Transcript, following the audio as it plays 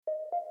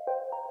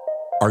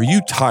Are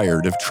you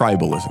tired of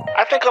tribalism?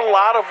 I think a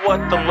lot of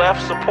what the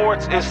left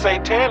supports is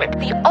satanic.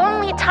 The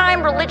only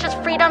time religious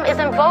freedom is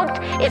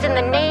invoked is in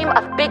the name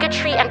of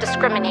bigotry and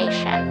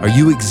discrimination. Are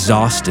you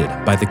exhausted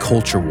by the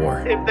culture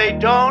war? If they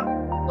don't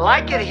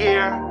like it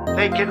here,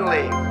 they can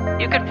leave.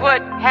 You could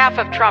put half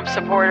of Trump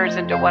supporters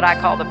into what I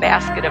call the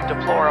basket of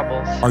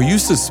deplorables. Are you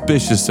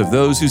suspicious of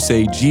those who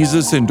say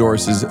Jesus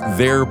endorses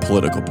their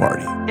political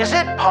party? Is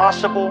it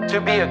possible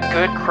to be a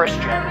good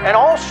Christian and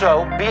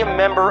also be a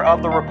member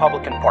of the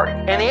Republican Party?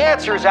 And the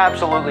answer is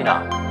absolutely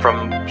not.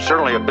 From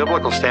certainly a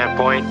biblical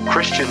standpoint,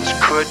 Christians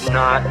could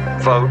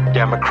not vote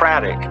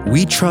Democratic.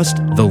 We trust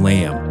the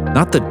lamb,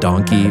 not the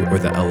donkey or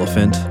the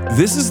elephant.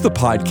 This is the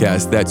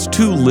podcast that's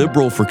too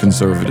liberal for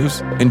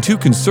conservatives and too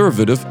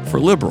conservative for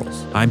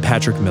liberals. I'm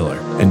Patrick Miller.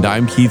 And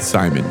I'm Keith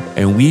Simon,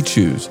 and we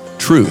choose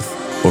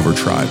truth over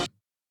tribe.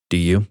 Do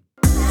you?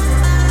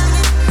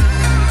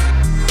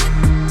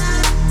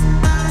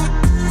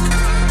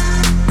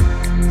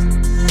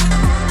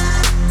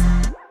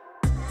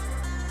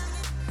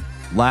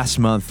 Last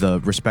month, the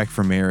Respect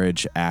for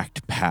Marriage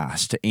Act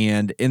passed,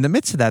 and in the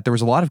midst of that, there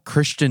was a lot of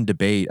Christian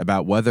debate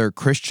about whether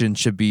Christians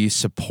should be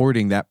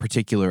supporting that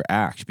particular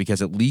act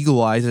because it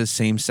legalizes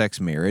same-sex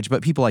marriage,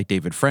 but people like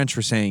David French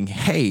were saying,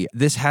 hey,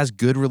 this has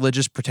good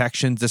religious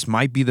protections, this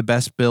might be the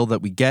best bill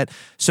that we get,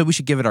 so we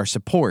should give it our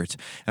support.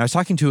 And I was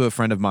talking to a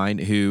friend of mine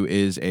who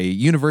is a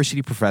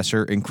university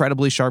professor,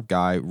 incredibly sharp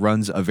guy,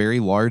 runs a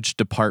very large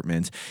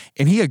department,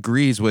 and he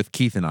agrees with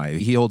Keith and I.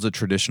 He holds a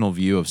traditional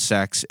view of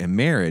sex and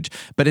marriage,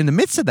 but in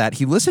the midst of that,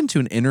 he listened to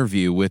an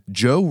interview with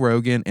Joe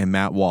Rogan and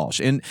Matt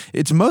Walsh, and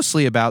it's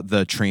mostly about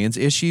the trans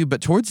issue,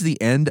 but towards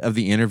the end of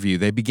the interview,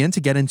 they begin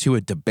to get into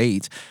a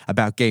debate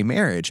about gay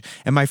marriage,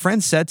 and my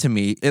friend said to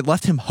me, it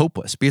left him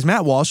hopeless, because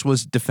Matt Walsh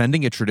was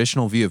defending a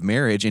traditional view of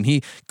marriage, and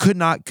he could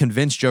not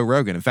convince Joe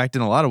Rogan. In fact,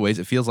 in a lot of ways,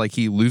 it feels like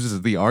he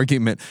loses the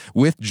argument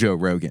with Joe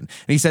Rogan,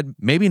 and he said,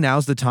 maybe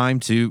now's the time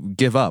to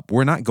give up.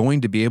 We're not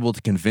going to be able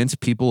to convince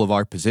people of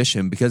our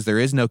position because there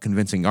is no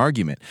convincing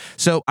argument.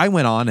 So I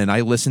went on and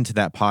I listened to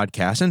that podcast.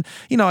 And,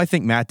 I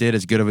think Matt did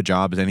as good of a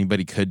job as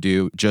anybody could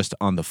do just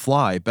on the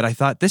fly. But I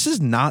thought this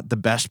is not the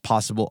best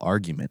possible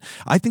argument.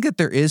 I think that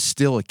there is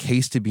still a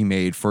case to be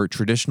made for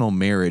traditional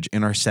marriage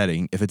in our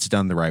setting if it's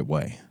done the right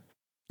way.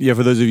 Yeah,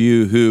 for those of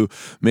you who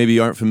maybe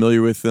aren't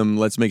familiar with them,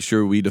 let's make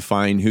sure we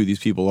define who these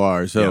people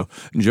are. So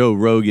Joe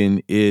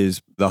Rogan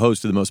is the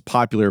host of the most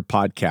popular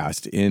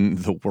podcast in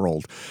the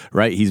world,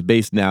 right? He's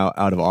based now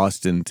out of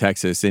Austin,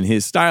 Texas, and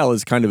his style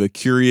is kind of a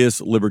curious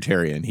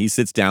libertarian. He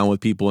sits down with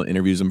people and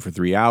interviews them for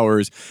 3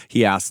 hours.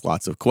 He asks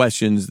lots of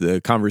questions.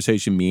 The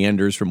conversation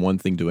meanders from one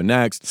thing to the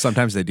next.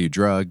 Sometimes they do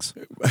drugs.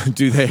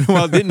 Do they?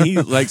 Well, didn't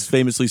he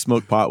famously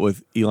smoke pot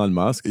with Elon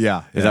Musk?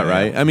 Yeah. Is that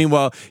right? I mean,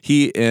 well,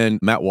 he and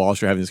Matt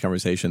Walsh are having this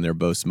conversation. They're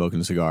both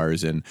smoking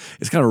cigars, and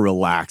it's kind of a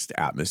relaxed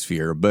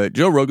atmosphere. But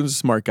Joe Rogan's a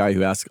smart guy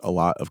who asks a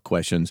lot of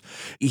questions.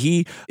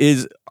 He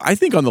is, I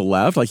think, on the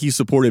left, like he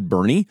supported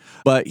Bernie,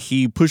 but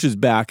he pushes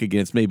back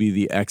against maybe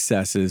the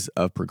excesses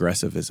of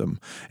progressivism.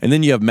 And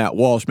then you have Matt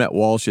Walsh. Matt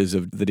Walsh is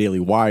of the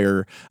Daily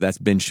Wire. That's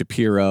Ben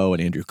Shapiro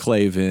and Andrew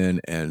Klavan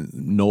and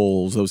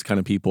Knowles, those kind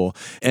of people.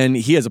 And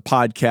he has a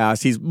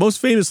podcast. He's most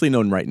famously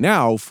known right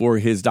now for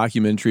his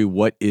documentary,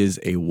 What is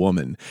a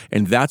Woman?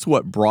 And that's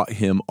what brought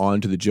him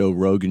onto the Joe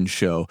Rogan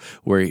show,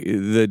 where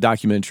the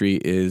documentary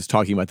is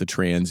talking about the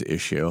trans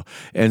issue.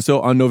 And so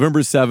on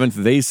November 7th,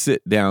 they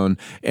sit down,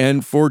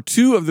 and for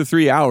 2 of the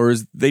 3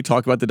 hours, they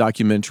talk about the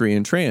documentary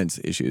and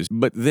trans issues.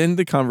 But then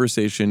the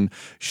conversation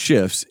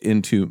shifts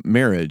into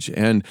marriage.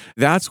 And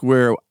that's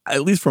where,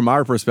 at least from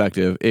our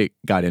perspective, it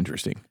got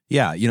interesting.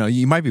 Yeah,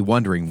 you might be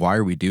wondering, why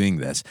are we doing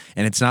this?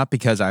 And it's not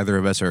because either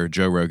of us are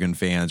Joe Rogan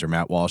fans or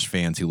Matt Walsh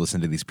fans who listen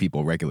to these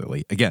people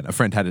regularly. Again, a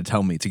friend had to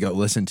tell me to go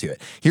listen to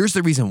it. Here's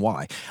the reason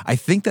why. I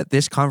think that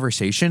this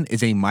conversation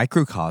is a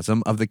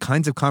microcosm of the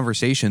kinds of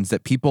conversations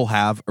that people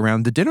have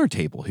around the dinner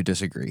table who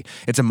disagree.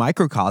 It's a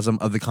microcosm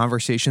of the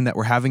conversation that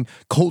we're having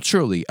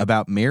culturally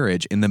about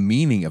marriage and the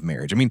meaning of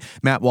marriage. I mean,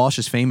 Matt Walsh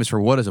is famous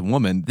for What is a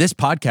Woman? This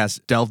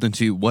podcast delved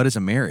into what is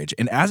a marriage.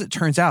 And as it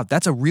turns out,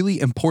 that's a really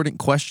important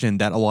question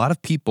that a lot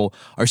of people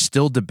are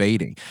still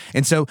debating.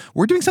 And so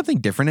we're doing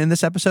something different in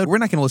this episode. We're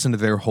not going to listen to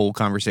their whole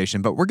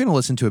conversation, but we're going to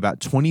listen to about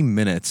 20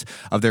 minutes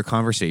of their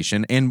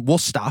conversation, and we'll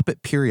stop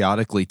it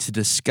periodically to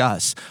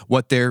discuss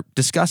what they're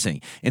discussing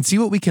and see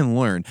what we can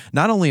learn,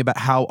 not only about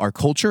how our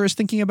culture is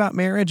thinking about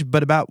marriage,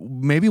 but about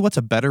maybe what's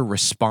a better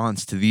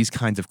response to these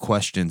kinds of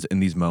questions in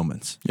these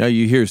moments. Yeah,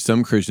 you hear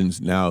some Christians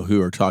now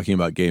who are talking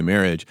about gay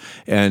marriage,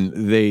 and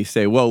they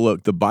say, well,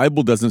 look, the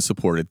Bible doesn't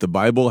support it. The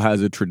Bible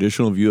has a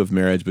traditional view of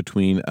marriage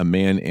between a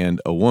man and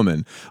a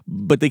woman,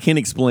 but they can't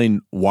explain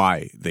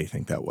why they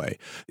think that way.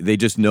 They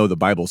just know the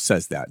Bible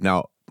says that.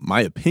 Now,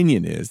 my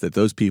opinion is that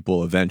those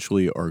people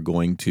eventually are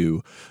going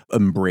to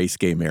embrace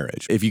gay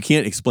marriage. If you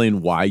can't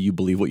explain why you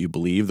believe what you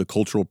believe, the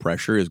cultural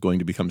pressure is going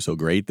to become so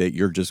great that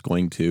you're just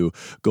going to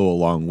go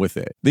along with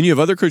it. Then you have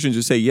other Christians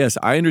who say, yes,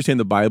 I understand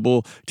the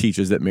Bible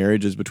teaches that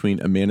marriage is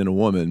between a man and a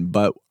woman,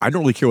 but I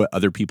don't really care what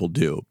other people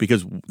do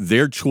because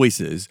their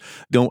choices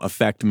don't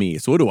affect me.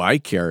 So what do I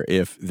care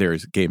if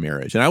there's gay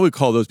marriage? And I would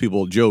call those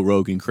people Joe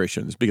Rogan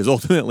Christians, because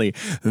ultimately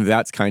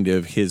that's kind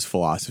of his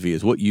philosophy,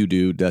 is what you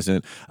do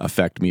doesn't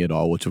affect me at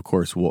all, which of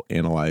course we'll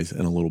analyze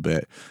in a little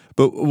bit.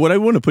 But what I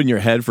want to put in your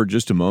head for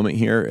just a moment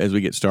here as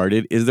we get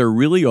started is there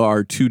really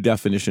are two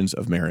definitions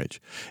of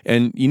marriage.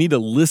 And you need to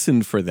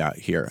listen for that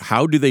here.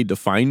 How do they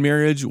define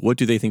marriage? What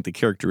do they think the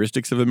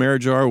characteristics of a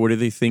marriage are? What do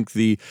they think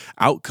the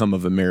outcome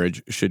of a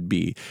marriage should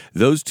be?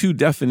 Those two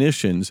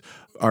definitions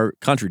are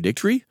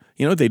contradictory.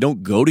 You know, they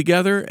don't go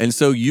together. And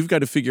so you've got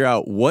to figure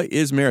out, what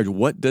is marriage?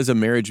 What does a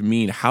marriage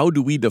mean? How do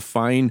we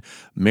define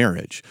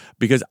marriage?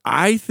 Because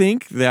I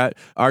think that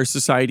our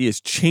society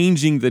is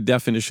changing the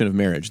definition of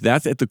marriage.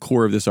 That's at the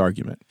core of this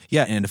argument.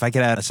 Yeah, and if I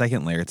could add a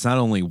second layer, it's not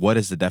only what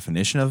is the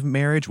definition of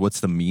marriage, what's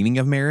the meaning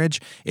of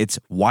marriage, it's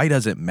why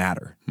does it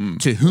matter?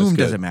 To whom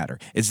does it matter?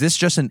 Is this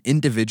just an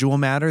individual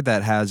matter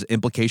that has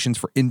implications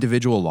for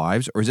individual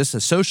lives, or is this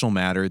a social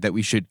matter that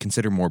we should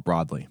consider more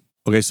broadly?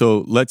 Okay,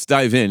 so let's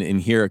dive in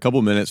and hear a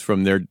couple minutes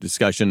from their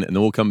discussion, and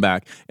then we'll come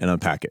back and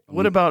unpack it.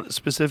 What about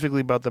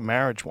specifically about the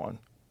marriage one?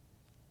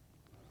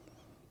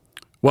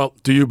 Well,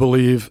 do you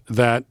believe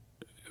that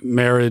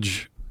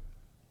marriage,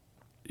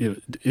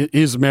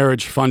 is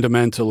marriage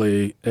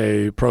fundamentally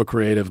a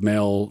procreative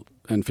male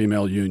and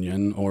female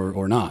union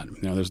or not?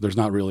 There's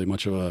not really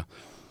much of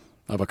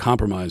a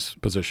compromise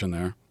position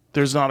there.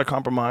 There's not a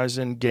compromise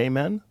in gay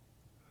men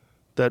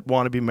that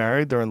want to be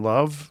married. They're in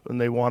love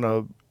and they want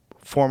to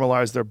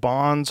formalize their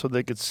bond so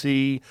they could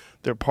see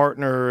their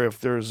partner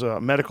if there's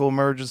a medical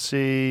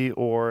emergency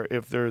or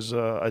if there's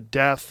a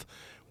death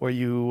where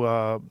you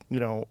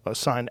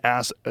assign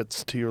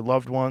assets to your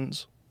loved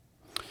ones.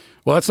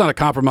 Well, that's not a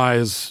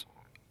compromise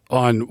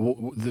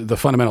on the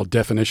fundamental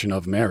definition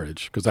of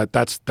marriage, because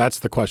that's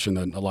the question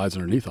that lies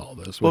underneath all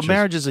of this. Well,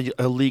 marriage is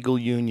a legal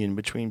union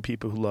between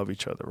people who love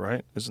each other,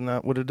 right? Isn't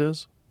that what it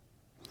is?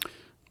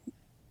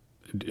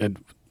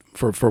 And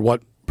for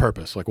what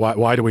purpose? Like,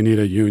 why do we need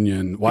a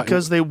union? Why?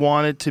 Because they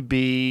want it to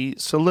be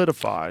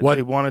solidified.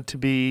 They want it to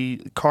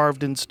be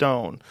carved in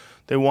stone.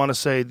 They want to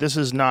say, this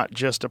is not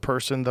just a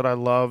person that I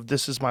love.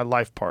 This is my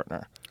life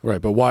partner.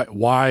 Right, but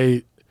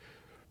why,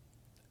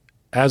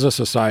 as a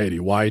society,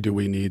 why do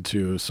we need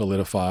to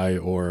solidify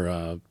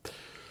or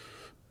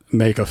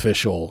make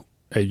official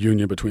a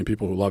union between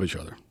people who love each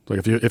other?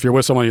 Like, if you're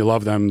with someone you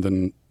love them,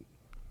 then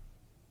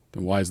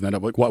why isn't that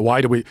up? Like,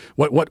 why do we?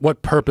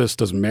 What purpose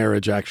does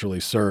marriage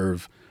actually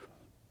serve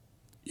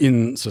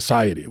in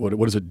society?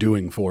 What is it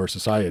doing for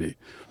society?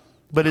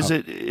 But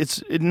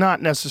it's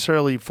not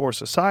necessarily for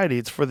society.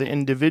 It's for the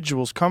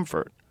individual's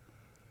comfort.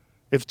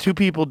 If two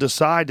people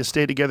decide to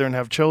stay together and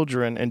have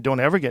children and don't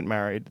ever get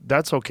married,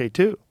 that's okay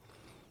too.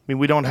 I mean,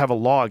 we don't have a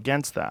law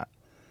against that.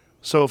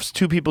 So if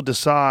two people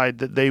decide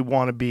that they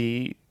want to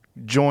be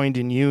joined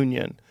in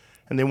union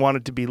and they want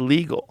it to be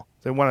legal,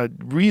 they want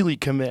to really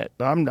commit.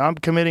 I'm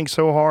committing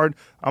so hard,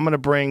 I'm going to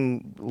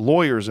bring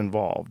lawyers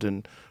involved,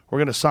 and we're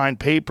going to sign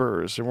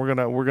papers, and we're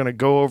going to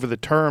go over the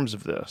terms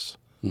of this.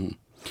 Mm.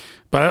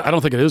 But I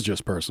don't think it is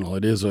just personal.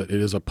 It is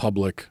a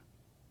public.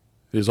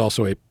 It is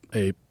also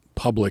a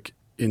public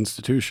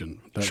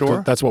institution.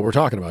 Sure. That's what we're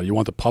talking about. You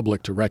want the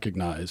public to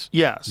recognize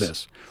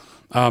this.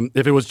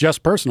 If it was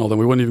just personal, then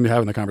we wouldn't even be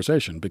having the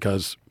conversation,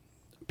 because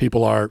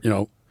people are,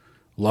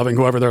 loving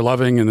whoever they're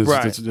loving, and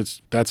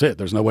that's it.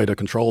 There's no way to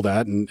control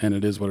that, and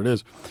it is what it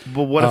is.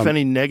 But what if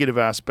any negative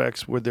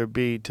aspects would there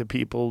be to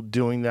people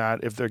doing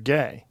that if they're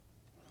gay?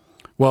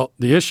 Well,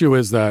 the issue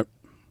is that,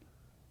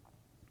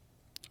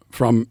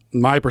 from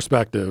my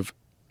perspective,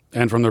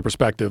 and from the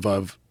perspective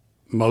of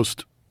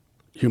most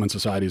human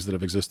societies that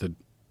have existed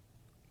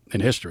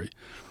in history,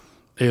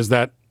 is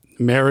that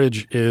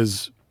marriage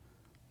is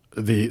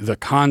the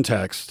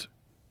context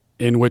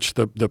in which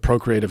the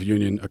procreative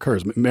union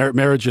occurs.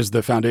 Marriage is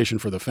the foundation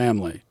for the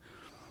family.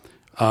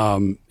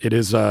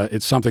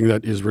 It's something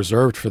that is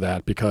reserved for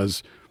that,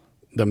 because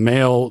the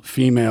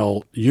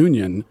male-female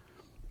union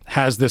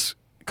has this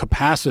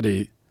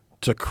capacity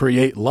to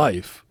create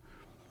life,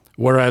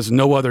 whereas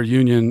no other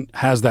union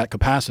has that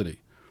capacity.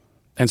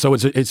 And so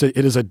it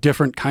is a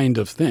different kind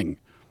of thing,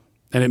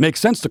 and it makes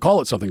sense to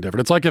call it something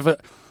different. It's like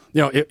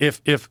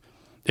if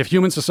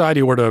human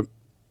society were to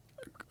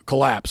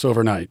collapse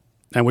overnight,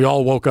 and we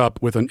all woke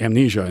up with an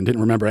amnesia and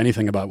didn't remember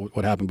anything about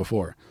what happened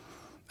before,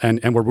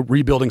 and we're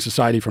rebuilding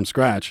society from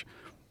scratch,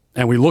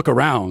 and we look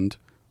around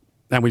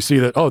and we see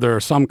that, there are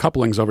some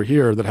couplings over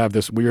here that have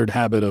this weird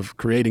habit of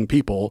creating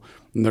people,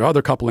 and there are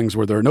other couplings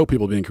where there are no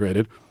people being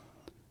created,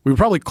 we would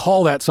probably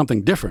call that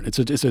something different.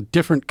 It's a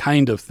different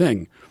kind of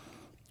thing.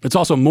 It's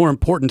also more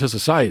important to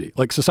society.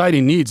 Like,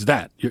 society needs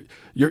that.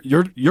 You're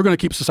going to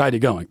keep society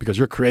going because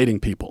you're creating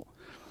people.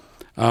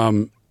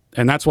 And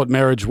that's what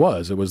marriage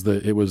was. It was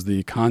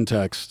the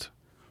context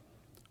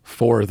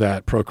for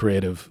that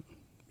procreative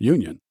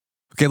union.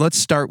 Okay, let's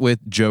start with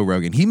Joe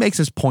Rogan. He makes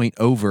this point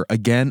over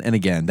again and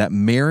again that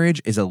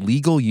marriage is a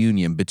legal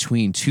union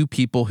between two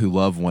people who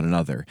love one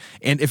another.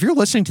 And if you're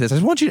listening to this, I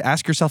just want you to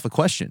ask yourself a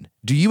question.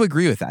 Do you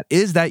agree with that?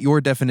 Is that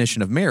your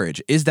definition of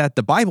marriage? Is that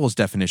the Bible's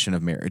definition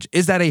of marriage?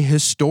 Is that a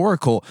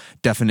historical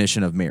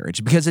definition of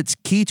marriage? Because it's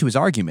key to his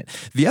argument.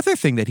 The other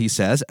thing that he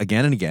says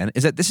again and again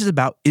is that this is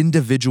about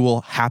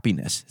individual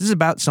happiness. This is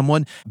about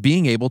someone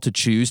being able to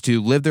choose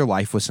to live their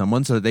life with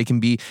someone so that they can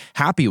be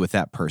happy with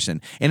that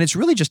person. And it's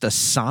really just a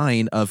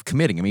sign of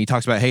committing. I mean, he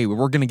talks about, hey,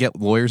 we're going to get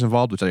lawyers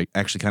involved, which I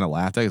actually kind of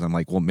laughed at because I'm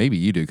like, well, maybe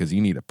you do because you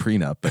need a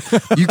prenup.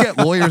 But you get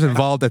lawyers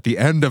involved at the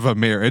end of a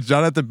marriage,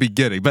 not at the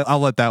beginning. But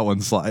I'll let that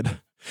one slide.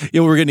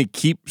 Yeah, we're going to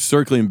keep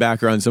circling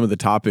back around some of the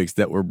topics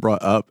that were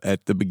brought up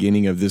at the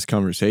beginning of this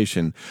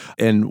conversation.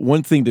 And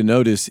one thing to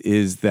notice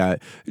is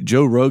that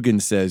Joe Rogan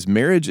says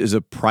marriage is a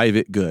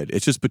private good.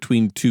 It's just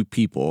between two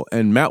people.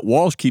 And Matt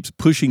Walsh keeps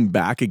pushing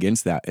back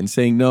against that and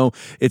saying, no,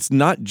 it's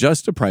not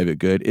just a private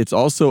good. It's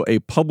also a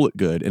public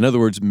good. In other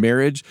words,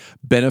 marriage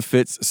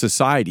benefits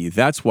society.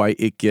 That's why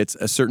it gets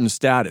a certain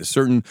status,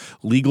 certain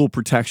legal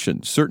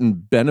protection, certain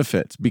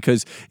benefits,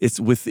 because it's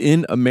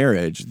within a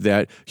marriage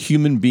that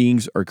human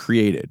beings are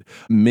created.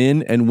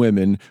 Men and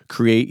women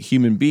create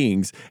human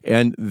beings,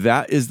 and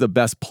that is the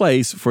best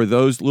place for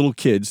those little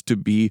kids to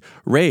be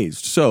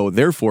raised. So,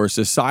 therefore,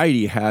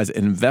 society has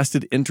an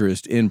invested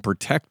interest in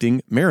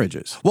protecting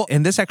marriages. Well,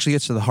 and this actually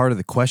gets to the heart of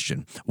the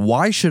question.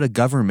 Why should a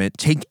government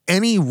take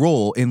any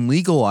role in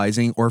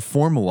legalizing or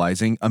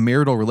formalizing a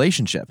marital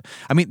relationship?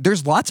 I mean,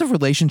 there's lots of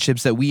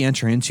relationships that we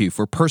enter into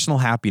for personal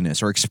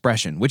happiness or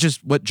expression, which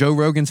is what Joe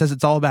Rogan says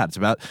it's all about. It's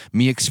about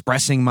me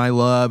expressing my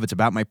love. It's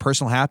about my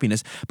personal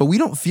happiness, but we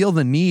don't feel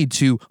the need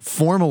to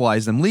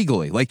formalize them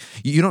legally. Like,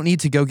 you don't need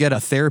to go get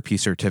a therapy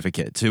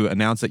certificate to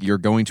announce that you're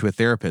going to a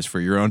therapist for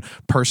your own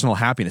personal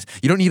happiness.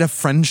 You don't need a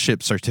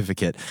friendship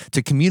certificate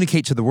to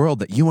communicate to the world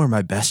that you are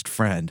my best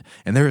friend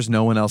and there is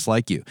no one else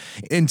like you.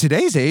 In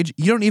today's age,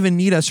 you don't even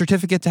need a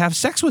certificate to have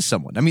sex with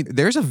someone. I mean,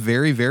 there's a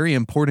very, very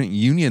important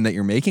union that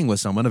you're making with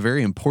someone, a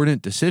very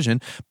important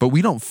decision, but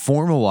we don't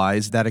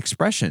formalize that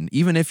expression,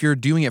 even if you're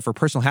doing it for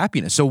personal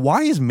happiness. So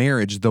why is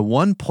marriage the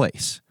one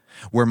place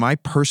where my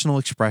personal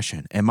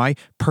expression and my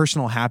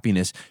personal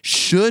happiness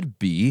should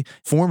be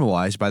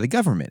formalized by the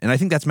government? And I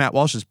think that's Matt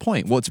Walsh's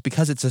point. Well, it's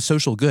because it's a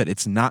social good.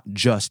 It's not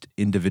just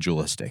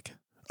individualistic.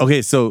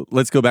 Okay, so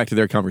let's go back to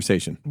their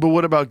conversation. But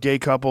what about gay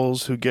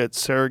couples who get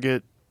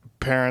surrogate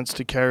parents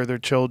to carry their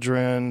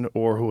children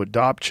or who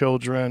adopt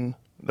children?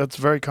 That's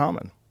very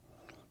common.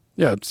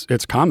 Yeah,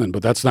 it's common,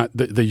 but that's not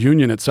the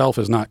union itself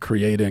is not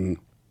creating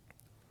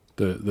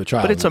the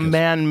child. But it's a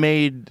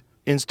man-made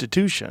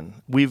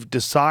institution. We've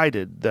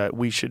decided that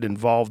we should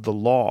involve the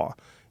law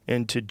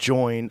and to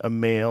join a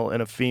male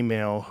and a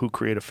female who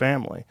create a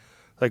family.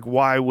 Like,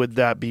 why would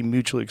that be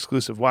mutually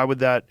exclusive? Why would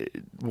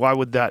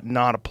that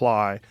not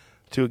apply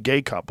to a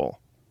gay couple?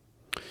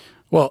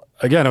 Well,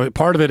 again, I mean,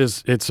 part of it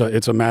is it's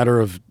a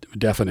matter of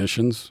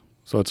definitions.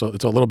 So it's a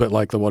little bit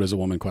like the what is a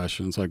woman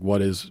question. It's like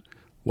what is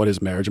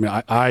marriage? I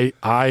mean,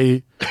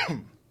 I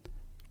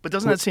But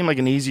doesn't that seem like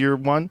an easier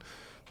one?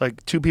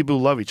 Like two people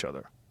who love each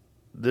other.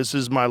 This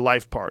is my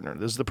life partner.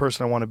 This is the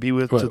person I want to be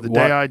with to the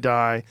day I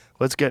die.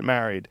 Let's get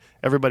married.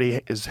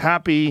 Everybody is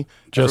happy.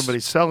 Everybody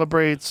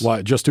celebrates.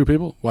 Why just two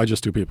people? Why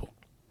just two people?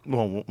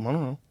 Well, I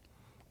don't know.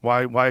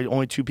 Why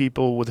only two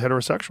people with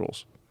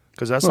heterosexuals?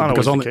 Because that's not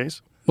always the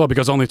case. Well,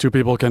 because only two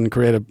people can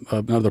create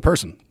another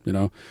person, you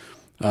know.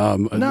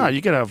 No,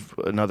 you can have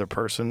another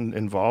person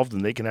involved,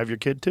 and they can have your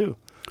kid too.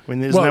 I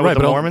mean, isn't that what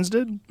the Mormons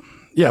did?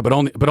 Yeah, but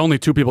only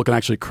two people can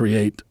actually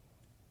create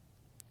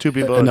two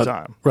people at a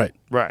time. Right.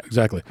 Right.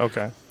 Exactly.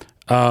 Okay.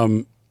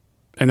 And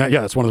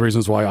that's one of the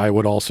reasons why I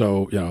would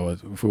also, you know,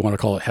 if we want to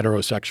call it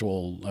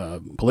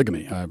heterosexual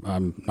polygamy,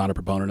 I'm not a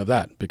proponent of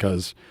that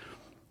because,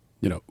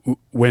 you know,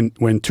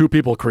 when two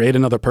people create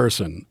another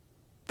person,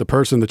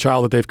 the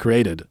child that they've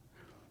created,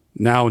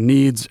 now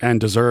needs and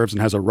deserves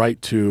and has a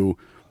right to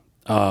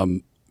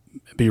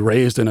be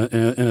raised in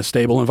a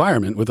stable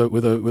environment with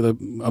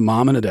a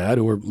mom and a dad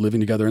who are living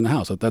together in the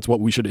house. That's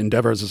what we should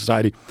endeavor as a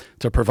society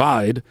to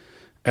provide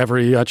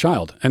every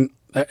child. And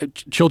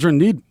children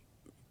need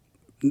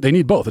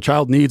both. A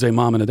child needs a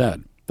mom and a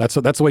dad. That's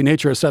the way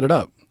nature has set it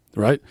up,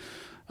 right?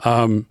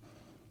 So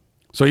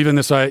even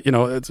this,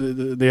 it's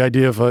the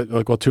idea of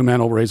like, well, two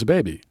men will raise a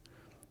baby.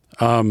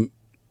 So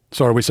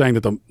are we saying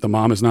that the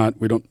mom is not?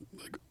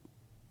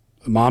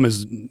 The mom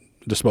is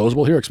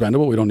disposable here,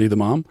 expendable? We don't need the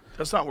mom?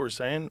 That's not what we're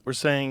saying. We're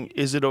saying,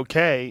 is it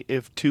okay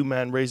if two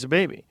men raise a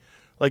baby?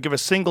 Like if a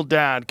single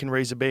dad can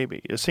raise a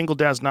baby, a single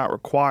dad's not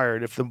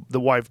required if the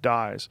wife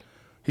dies.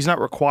 He's not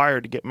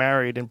required to get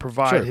married and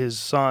provide his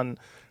son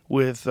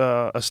with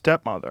a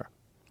stepmother.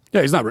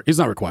 Yeah, he's not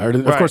required.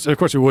 And right. Of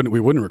course, we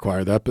wouldn't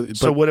require that. But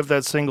so what if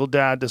that single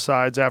dad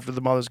decides after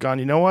the mother's gone,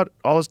 you know what?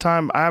 All this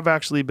time I've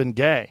actually been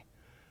gay,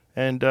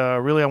 and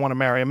really I want to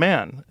marry a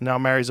man. Now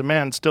marries a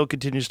man, still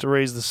continues to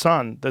raise the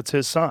son. That's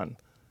his son.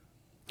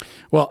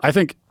 Well, I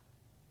think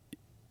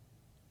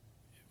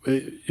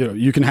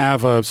you can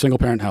have a single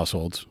parent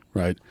households,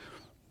 right?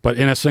 But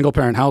in a single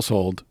parent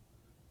household,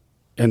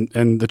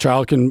 and the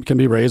child can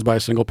be raised by a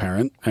single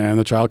parent, and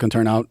the child can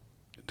turn out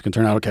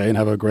okay and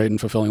have a great and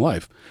fulfilling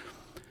life.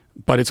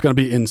 But it's going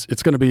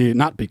to be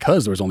not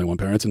because there's only one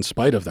parent. It's in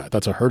spite of that.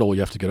 That's a hurdle you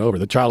have to get over.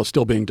 The child is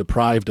still being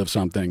deprived of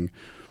something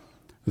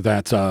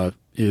that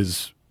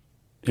is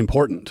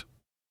important.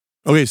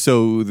 Okay,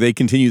 so they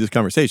continue this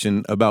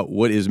conversation about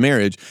what is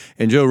marriage,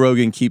 and Joe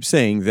Rogan keeps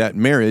saying that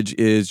marriage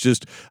is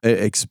just an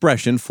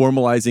expression,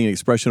 formalizing an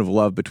expression of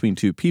love between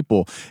two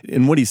people.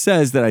 And what he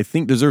says that I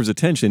think deserves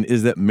attention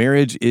is that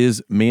marriage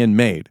is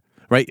man-made.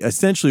 Right?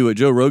 Essentially, what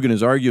Joe Rogan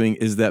is arguing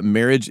is that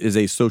marriage is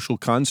a social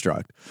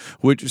construct,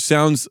 which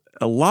sounds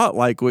a lot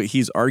like what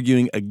he's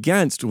arguing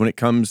against when it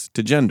comes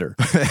to gender.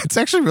 It's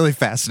actually really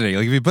fascinating.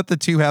 Like, if you put the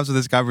two halves of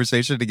this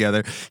conversation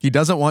together, he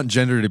doesn't want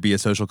gender to be a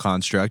social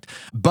construct,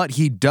 but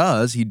he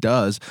does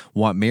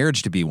want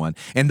marriage to be one.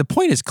 And the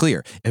point is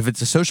clear. If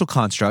it's a social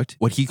construct,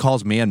 what he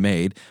calls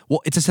man-made,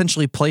 well, it's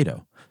essentially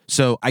Plato.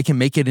 So I can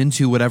make it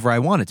into whatever I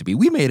want it to be.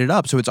 We made it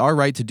up, so it's our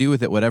right to do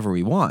with it whatever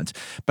we want.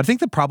 But I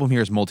think the problem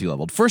here is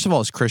multi-leveled. First of all,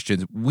 as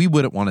Christians, we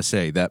wouldn't want to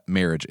say that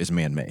marriage is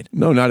man-made.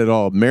 No, not at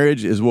all.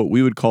 Marriage is what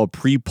we would call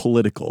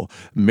pre-political.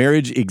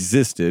 Marriage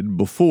existed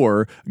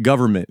before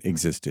government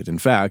existed. In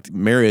fact,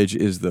 marriage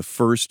is the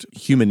first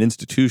human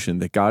institution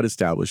that God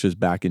establishes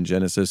back in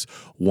Genesis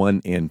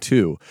 1 and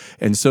 2.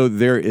 And so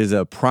there is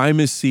a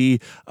primacy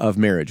of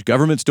marriage.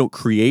 Governments don't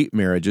create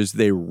marriages,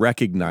 they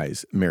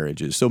recognize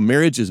marriages. So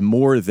marriage is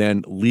more than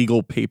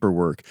legal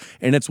paperwork.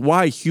 And it's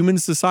why human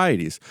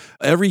societies,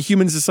 every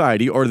human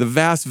society, or the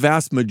vast,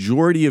 vast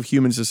majority of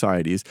human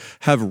societies,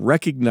 have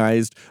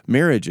recognized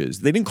marriages.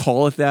 They didn't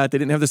call it that. They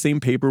didn't have the same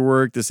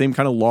paperwork, the same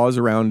kind of laws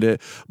around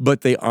it,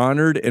 but they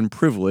honored and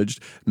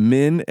privileged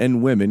men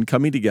and women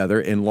coming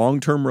together in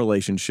long-term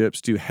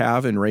relationships to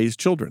have and raise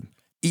children.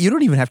 You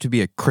don't even have to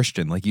be a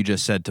Christian, like you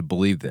just said, to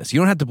believe this. You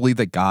don't have to believe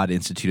that God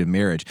instituted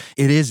marriage.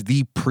 It is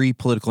the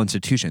pre-political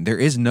institution. There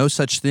is no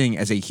such thing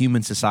as a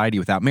human society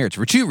without marriage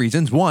for two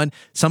reasons. One,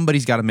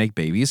 somebody's got to make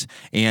babies,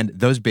 and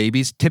those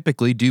babies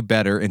typically do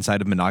better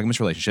inside of monogamous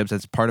relationships.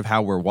 That's part of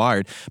how we're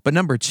wired. But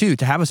number two,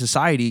 to have a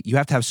society, you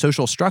have to have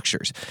social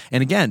structures.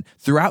 And again,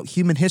 throughout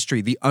human history,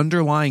 the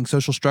underlying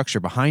social structure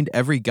behind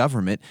every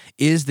government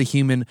is the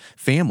human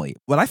family.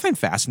 What I find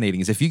fascinating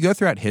is if you go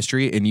throughout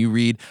history and you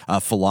read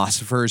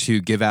philosophers who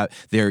give out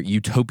their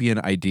utopian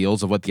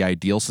ideals of what the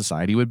ideal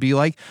society would be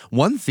like,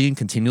 one theme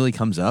continually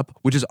comes up,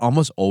 which is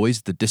almost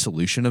always the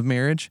dissolution of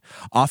marriage.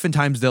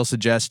 Oftentimes they'll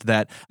suggest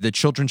that the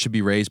children should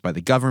be raised by the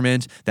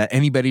government, that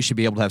anybody should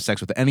be able to have sex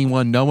with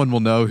anyone. No one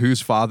will know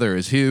whose father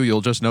is who.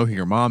 You'll just know who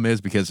your mom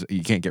is because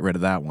you can't get rid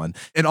of that one.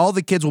 And all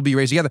the kids will be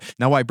raised together.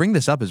 Now, why I bring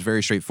this up is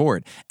very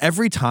straightforward.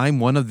 Every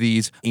time one of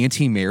these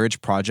anti-marriage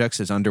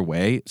projects is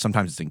underway,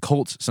 sometimes it's in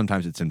cults,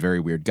 sometimes it's in very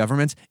weird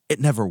governments, it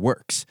never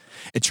works.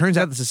 It turns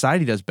out that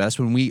society does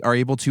best when we are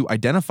able to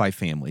identify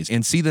families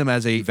and see them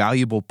as a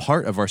valuable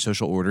part of our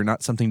social order,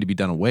 not something to be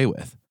done away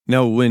with.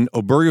 Now, when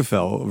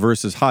Obergefell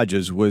versus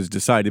Hodges was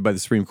decided by the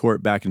Supreme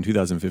Court back in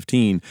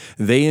 2015,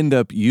 they end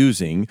up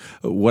using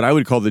what I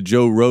would call the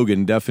Joe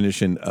Rogan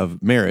definition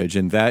of marriage,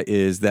 and that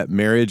is that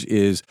marriage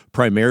is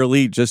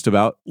primarily just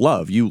about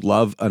love. You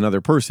love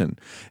another person.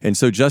 And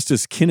so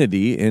Justice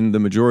Kennedy, in the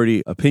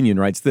majority opinion,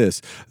 writes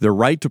this: the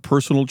right to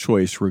personal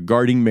choice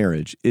regarding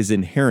marriage is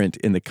inherent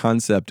in the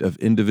concept of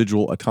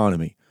individual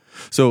autonomy.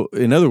 So,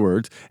 in other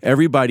words,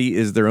 everybody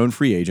is their own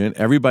free agent.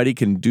 Everybody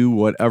can do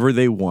whatever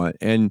they want,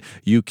 and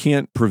you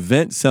can't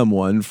prevent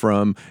someone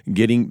from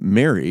getting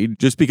married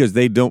just because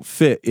they don't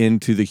fit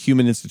into the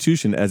human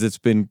institution as it's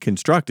been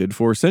constructed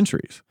for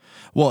centuries.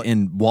 Well,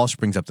 and Walsh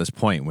brings up this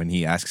point when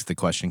he asks the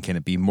question, can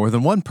it be more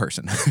than one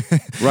person?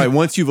 Right.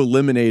 Once you've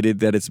eliminated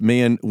that it's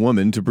man,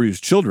 woman to produce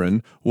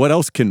children, what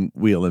else can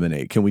we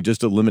eliminate? Can we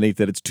just eliminate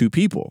that it's two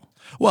people?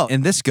 Well,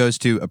 and this goes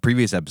to a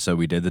previous episode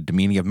we did, the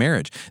demeaning of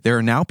marriage. There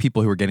are now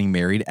people who are getting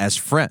married as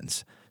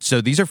friends. So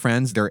these are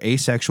friends, they're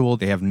asexual,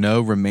 they have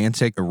no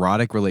romantic,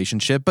 erotic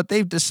relationship, but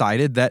they've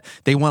decided that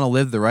they want to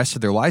live the rest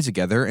of their lives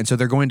together, and so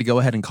they're going to go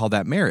ahead and call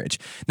that marriage.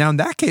 Now, in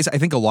that case, I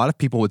think a lot of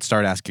people would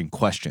start asking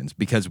questions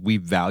because we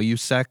value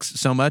sex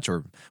so much,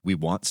 or we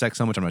want sex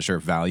so much. I'm not sure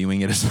if valuing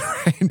it is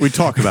right. We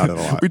talk about it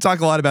a lot. We talk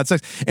a lot about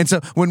sex. And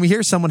so when we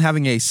hear someone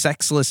having a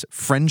sexless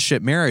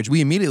friendship marriage, we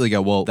immediately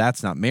go, well,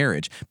 that's not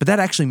marriage. But that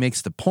actually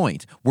makes the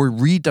point. We're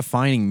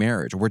redefining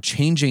marriage. We're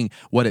changing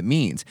what it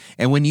means.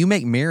 And when you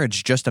make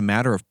marriage just a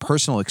matter of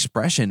personal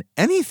expression,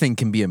 anything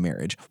can be a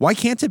marriage. Why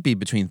can't it be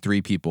between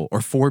 3 people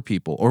or 4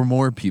 people or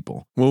more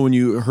people? Well, when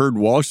you heard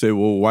Walsh say,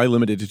 well, why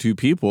limit it to 2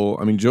 people?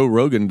 I mean, Joe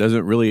Rogan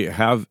doesn't really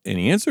have an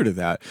answer to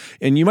that.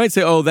 And you might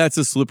say, oh, that's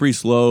a slippery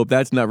slope.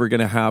 That's never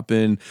going to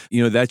happen.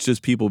 You know, that's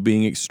just people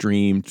being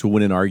extreme to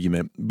win an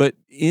argument. But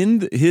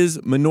in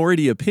his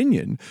minority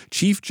opinion,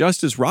 Chief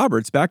Justice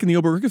Roberts, back in the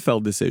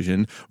Obergefell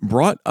decision,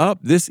 brought up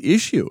this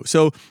issue.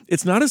 So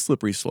it's not a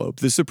slippery slope.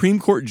 The Supreme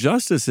Court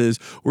justices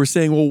were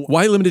saying, well,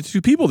 why limit it to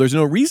 2 people? people. There's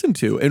no reason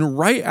to. And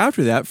right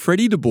after that,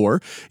 Freddie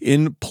DeBoer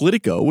in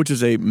Politico, which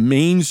is a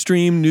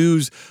mainstream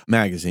news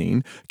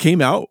magazine, came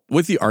out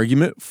with the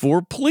argument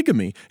for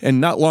polygamy.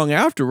 And not long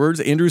afterwards,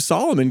 Andrew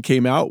Solomon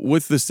came out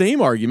with the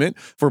same argument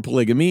for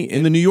polygamy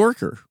in the New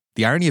Yorker.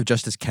 The irony of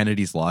Justice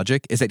Kennedy's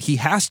logic is that he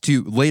has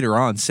to later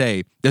on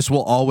say this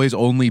will always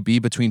only be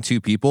between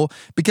two people,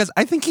 because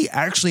I think he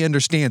actually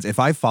understands if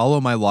I follow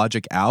my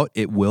logic out,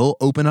 it will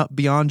open up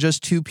beyond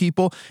just two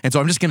people. And so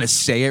I'm just going to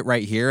say it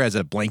right here as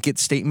a blanket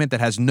statement that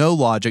has no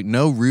logic,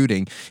 no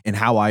rooting in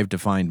how I've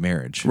defined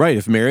marriage. Right.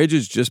 If marriage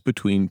is just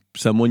between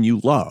someone you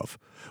love,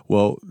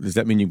 well, does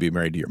that mean you can be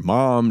married to your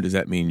mom? Does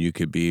that mean you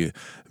could be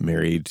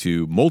married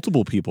to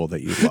multiple people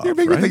that you love? You're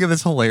making me think of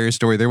this hilarious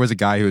story. There was a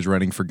guy who was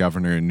running for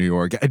governor in New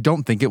York. I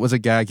don't think it was a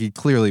gag. He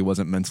clearly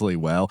wasn't mentally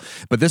well,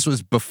 but this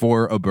was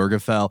before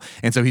Obergefell.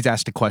 And so he's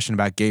asked a question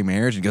about gay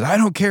marriage and goes, I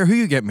don't care who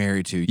you get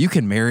married to. You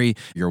can marry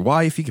your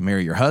wife. You can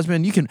marry your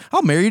husband.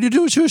 I'll marry you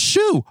to a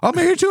shoe. I'll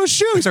marry you to a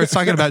shoe. He starts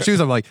talking about shoes.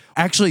 I'm like,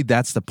 actually,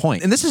 that's the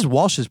point. And this is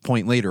Walsh's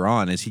point later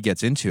on as he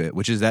gets into it,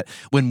 which is that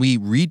when we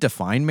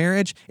redefine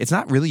marriage, it's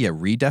not really a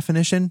redefinition.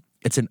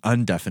 It's an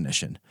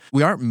undefinition.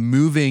 We aren't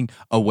moving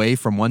away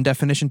from one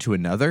definition to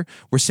another.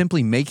 We're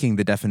simply making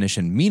the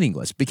definition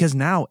meaningless because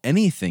now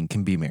anything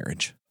can be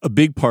marriage. A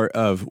big part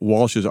of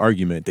Walsh's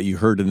argument that you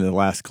heard in the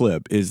last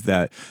clip is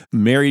that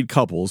married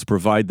couples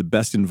provide the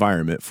best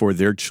environment for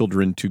their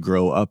children to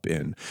grow up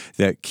in,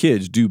 that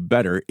kids do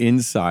better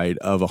inside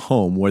of a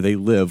home where they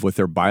live with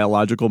their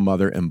biological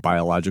mother and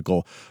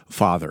biological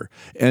father.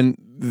 And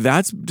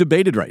that's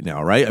debated right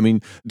now, right? I mean,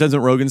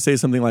 doesn't Rogan say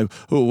something like,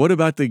 oh, what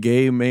about the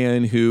gay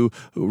man who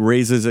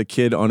raises a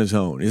kid on his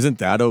own? Isn't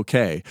that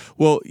okay?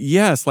 Well,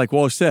 yes, like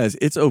Walsh says,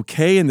 it's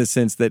okay in the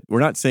sense that we're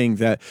not saying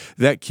that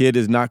that kid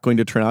is not going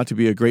to turn out to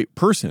be a great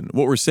person.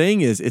 What we're saying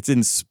is it's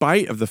in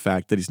spite of the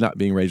fact that he's not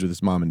being raised with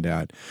his mom and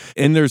dad.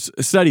 And there's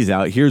studies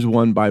out. Here's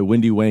one by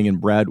Wendy Wang and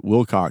Brad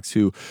Wilcox,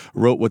 who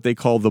wrote what they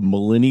call the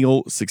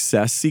millennial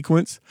success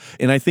sequence.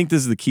 And I think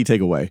this is the key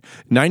takeaway.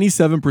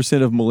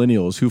 97% of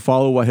millennials who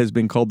follow what has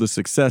been called the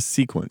success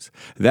sequence,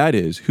 that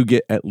is, who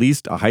get at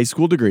least a high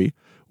school degree,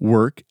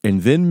 work,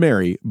 and then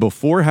marry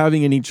before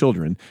having any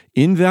children,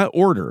 in that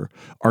order,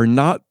 are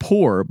not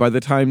poor by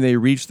the time they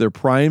reach their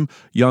prime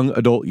young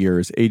adult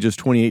years, ages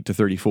 28 to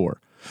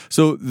 34.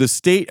 So the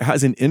state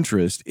has an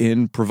interest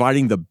in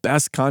providing the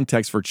best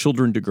context for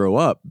children to grow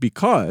up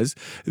because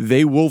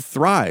they will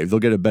thrive. They'll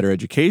get a better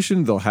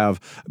education. They'll have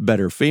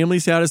better family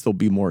status. They'll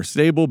be more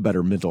stable,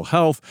 better mental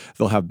health.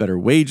 They'll have better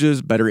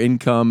wages, better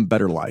income,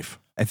 better life.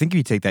 I think if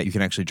you take that, you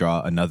can actually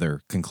draw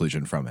another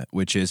conclusion from it,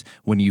 which is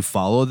when you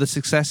follow the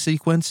success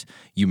sequence,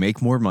 you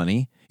make more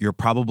money. You're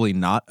probably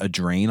not a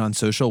drain on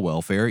social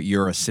welfare.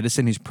 You're a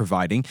citizen who's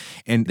providing,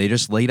 and they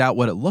just laid out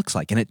what it looks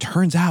like. And it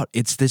turns out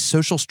it's this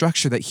social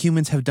structure that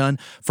humans have done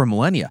for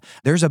millennia.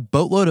 There's a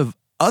boatload of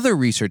other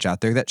research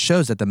out there that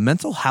shows that the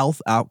mental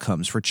health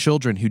outcomes for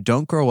children who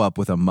don't grow up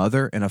with a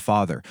mother and a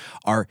father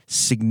are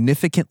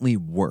significantly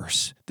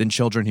worse than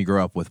children who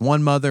grow up with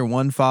one mother,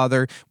 one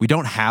father. We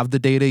don't have the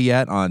data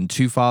yet on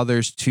two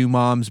fathers, two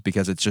moms,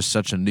 because it's just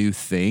such a new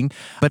thing,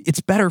 but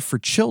it's better for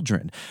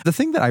children. The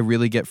thing that I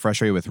really get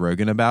frustrated with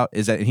Rogan about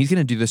is that, and he's going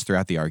to do this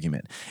throughout the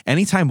argument,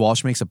 anytime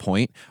Walsh makes a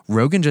point,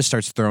 Rogan just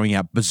starts throwing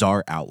out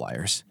bizarre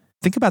outliers.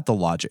 Think about the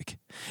logic.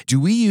 Do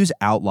we use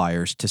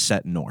outliers to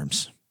set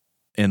norms?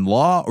 In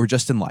law or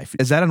just in life?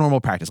 Is that a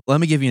normal practice?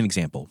 Let me give you an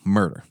example.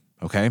 Murder,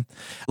 okay?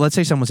 Let's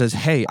say someone says,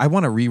 hey, I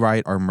want to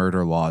rewrite our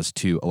murder laws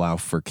to allow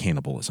for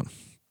cannibalism.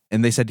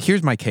 And they said,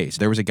 here's my case.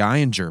 There was a guy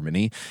in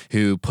Germany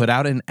who put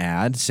out an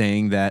ad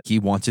saying that he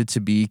wanted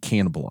to be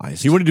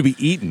cannibalized. He wanted to be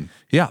eaten.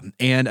 Yeah.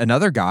 And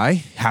another guy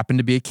happened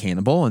to be a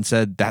cannibal and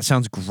said, that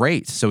sounds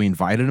great. So he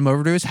invited him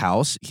over to his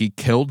house. He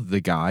killed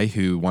the guy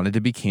who wanted to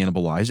be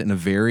cannibalized in a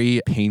very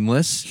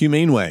painless,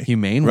 humane way.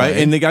 Right.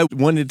 And the guy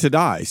wanted to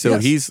die. So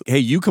Yes. he's, hey,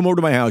 you come over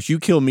to my house, you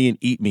kill me and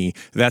eat me.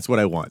 That's what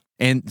I want.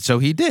 And so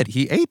he did.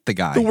 He ate the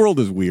guy. The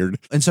world is weird.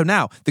 And so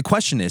now the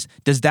question is,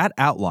 does that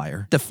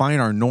outlier define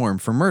our norm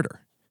for murder?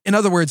 In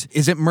other words,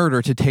 is it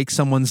murder to take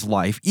someone's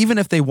life, even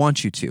if they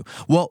want you to?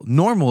 Well,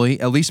 normally,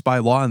 at least by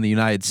law in the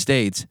United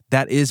States,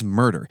 that is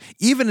murder.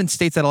 Even in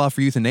states that allow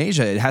for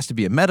euthanasia, it has to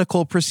be a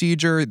medical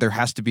procedure. There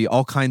has to be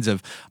all kinds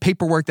of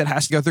paperwork that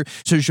has to go through.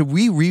 So should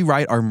we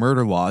rewrite our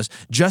murder laws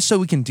just so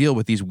we can deal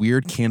with these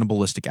weird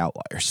cannibalistic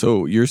outliers?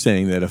 So you're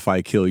saying that if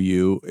I kill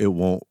you, it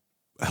won't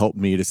help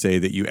me to say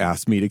that you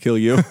asked me to kill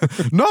you?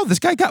 No, this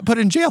guy got put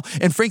in jail.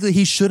 And frankly,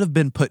 he should have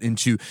been put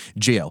into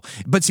jail.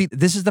 But see,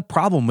 this is the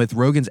problem with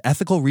Rogan's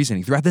ethical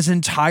reasoning throughout this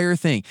entire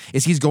thing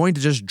is he's going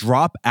to just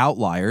drop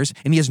outliers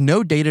and he has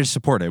no data to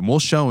support it. And we'll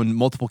show in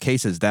multiple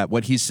cases that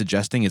what he's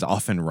suggesting is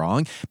often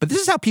wrong. But this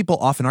is how people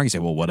often argue, say,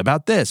 well, what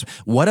about this?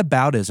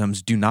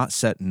 Whataboutisms do not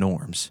set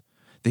norms.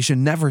 They should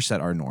never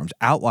set our norms.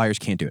 Outliers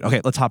can't do it.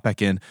 Okay, let's hop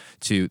back in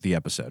to the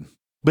episode.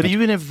 But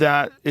even if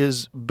that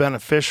is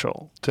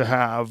beneficial to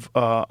have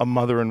a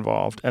mother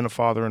involved and a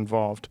father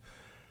involved,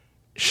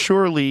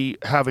 surely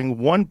having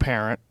one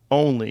parent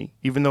only,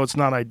 even though it's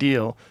not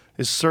ideal,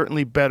 is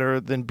certainly better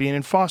than being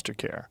in foster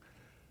care.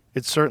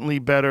 It's certainly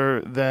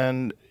better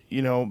than,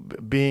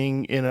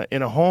 being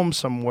in a home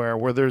somewhere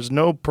where there's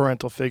no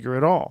parental figure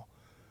at all.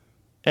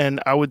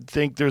 And I would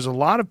think there's a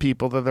lot of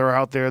people that are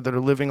out there that are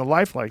living a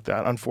life like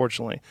that,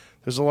 unfortunately.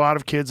 There's a lot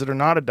of kids that are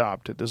not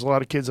adopted. There's a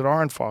lot of kids that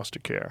are in foster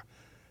care.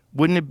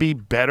 Wouldn't it be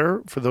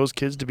better for those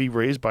kids to be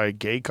raised by a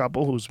gay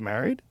couple who's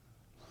married?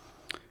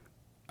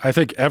 I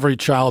think every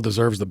child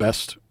deserves the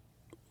best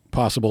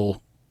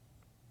possible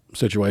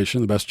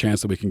situation, the best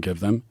chance that we can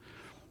give them.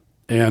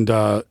 And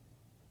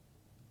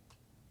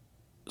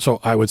so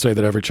I would say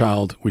that every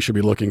child, we should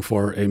be looking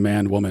for a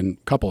man-woman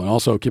couple. And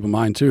also keep in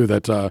mind, too,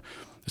 that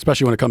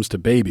especially when it comes to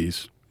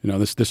babies,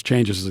 this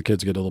changes as the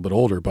kids get a little bit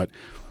older, but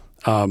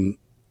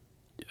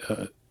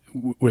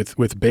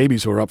with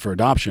babies who are up for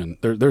adoption,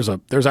 there's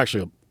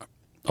actually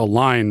a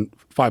line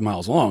 5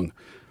 miles long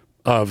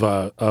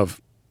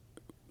of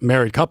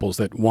married couples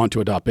that want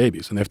to adopt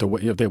babies, and they have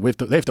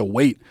to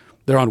wait.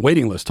 They're on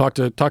waiting lists. Talk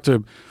to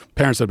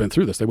parents that have been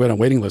through this. They wait on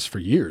waiting lists for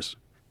years.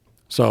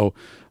 So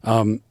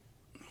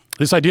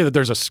this idea that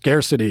there's a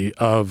scarcity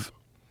of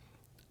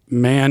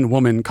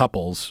man-woman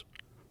couples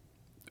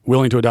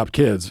willing to adopt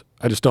kids,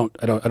 I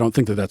don't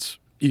think that that's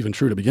even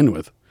true to begin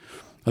with.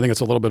 I think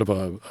it's a little bit of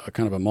a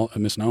kind of a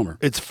misnomer.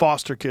 It's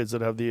foster kids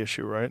that have the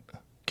issue, right?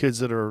 Kids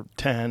that are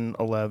 10,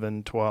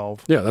 11,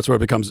 12. Yeah, that's where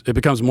it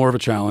becomes more of a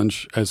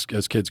challenge as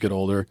kids get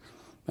older.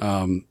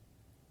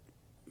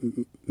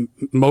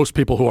 Most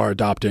people who are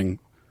adopting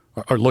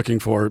are looking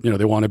for,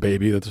 they want a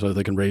baby so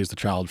they can raise the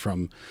child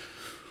from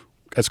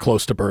as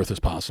close to birth as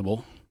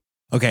possible.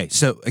 Okay,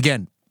 so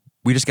again,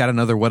 we just got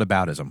another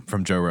whataboutism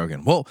from Joe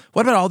Rogan. Well,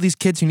 what about all these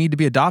kids who need to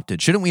be adopted?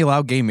 Shouldn't we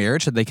allow gay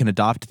marriage so they can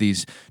adopt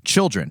these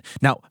children?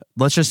 Now,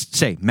 let's just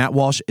say Matt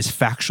Walsh is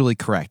factually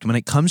correct. When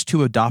it comes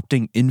to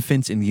adopting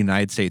infants in the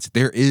United States,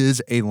 there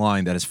is a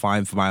line that is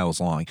 5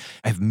 miles long.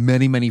 I have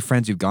many, many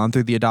friends who've gone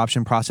through the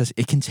adoption process.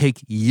 It can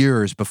take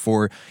years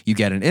before you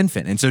get an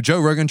infant. And so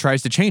Joe Rogan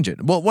tries to change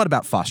it. Well, what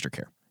about foster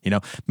care?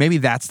 Maybe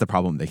that's the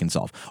problem they can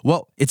solve.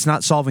 Well, it's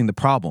not solving the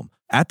problem.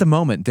 At the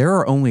moment, there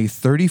are only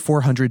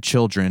 3,400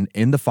 children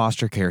in the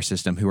foster care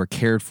system who are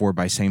cared for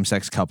by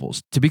same-sex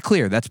couples. To be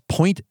clear, that's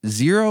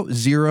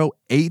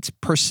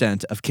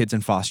 0.008% of kids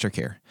in foster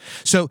care.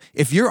 So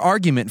if your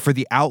argument for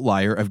the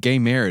outlier of gay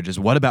marriage is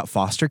what about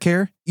foster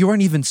care, you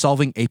aren't even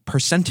solving a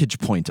percentage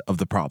point of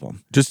the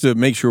problem. Just to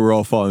make sure we're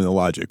all following the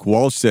logic,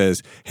 Walsh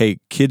says, hey,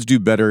 kids do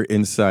better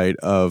inside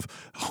of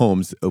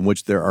homes in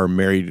which there are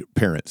married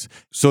parents.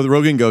 So the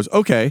Rogan goes,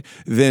 okay,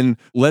 then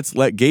let's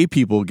let gay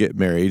people get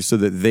married so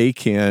that they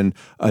can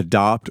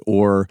adopt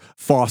or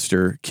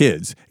foster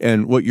kids.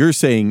 And what you're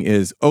saying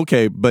is,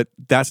 okay, but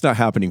that's not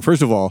happening.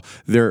 First of all,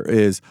 there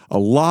is a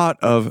lot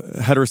of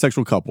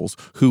heterosexual couples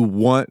who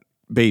want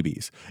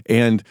babies.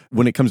 And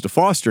when it comes to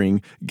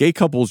fostering, gay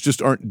couples just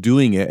aren't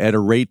doing it at a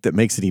rate that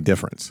makes any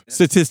difference.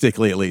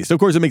 Statistically, at least. Of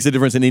course, it makes a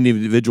difference in any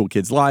individual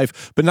kid's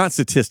life, but not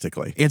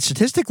statistically. And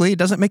statistically, it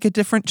doesn't make a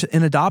difference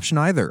in adoption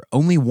either.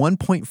 Only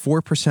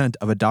 1.4%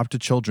 of adopted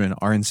children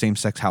are in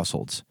same-sex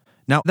households.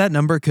 Now, that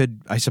number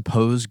could, I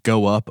suppose,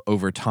 go up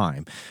over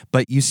time,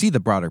 but you see the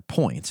broader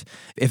point.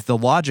 If the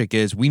logic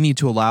is we need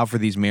to allow for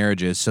these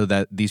marriages so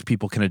that these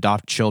people can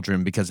adopt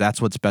children because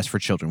that's what's best for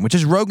children, which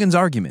is Rogan's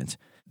argument,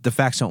 the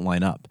facts don't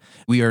line up.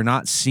 We are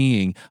not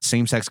seeing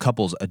same-sex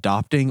couples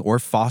adopting or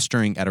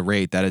fostering at a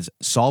rate that is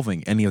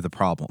solving any of the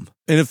problem.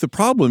 And if the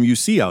problem you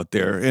see out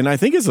there, and I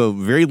think it's a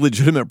very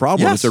legitimate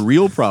problem, yes, it's a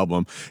real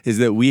problem, is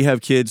that we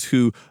have kids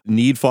who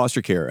need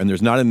foster care and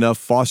there's not enough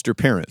foster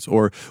parents,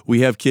 or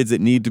we have kids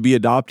that need to be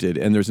adopted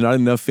and there's not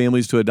enough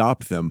families to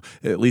adopt them,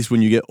 at least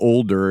when you get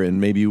older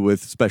and maybe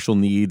with special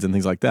needs and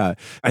things like that.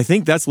 I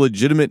think that's a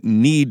legitimate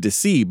need to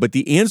see, but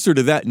the answer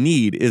to that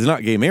need is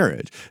not gay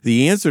marriage.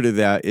 The answer to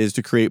that is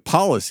to create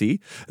policy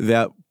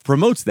that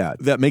promotes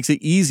that makes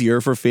it easier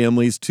for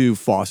families to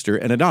foster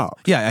and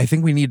adopt. Yeah, I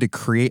think we need to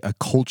create a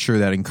culture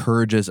that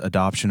encourages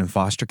adoption and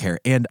foster care.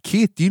 And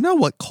Keith, do you know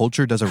what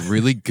culture does a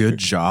really good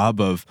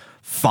job of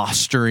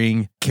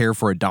fostering care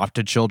for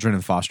adopted children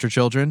and foster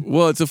children?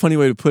 Well, it's a funny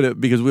way to put it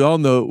because we all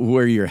know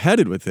where you're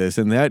headed with this,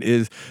 and that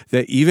is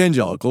that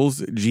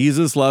evangelicals,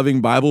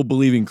 Jesus-loving,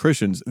 Bible-believing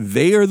Christians,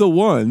 they are the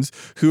ones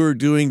who are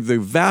doing the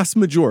vast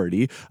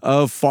majority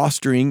of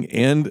fostering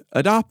and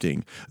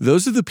adopting.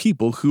 Those are the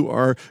people who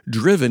are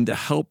driven to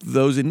help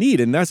those in need.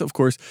 And that's, of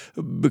course,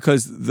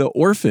 because the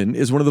orphan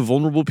is one of the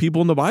vulnerable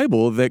people in the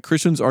Bible that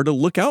Christians are to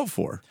look out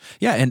for.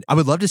 Yeah, and I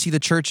would love to see the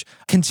church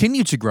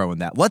continue to grow in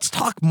that. Let's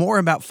talk more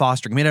about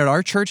fostering. I mean, at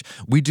our church,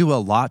 we do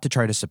a lot to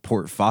try to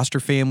support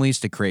foster families,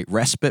 to create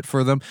respite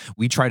for them.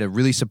 We try to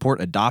really support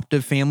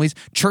adoptive families.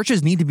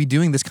 Churches need to be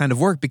doing this kind of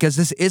work because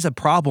this is a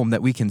problem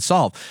that we can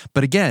solve.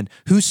 But again,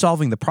 who's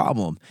solving the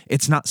problem?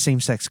 It's not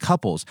same-sex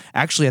couples.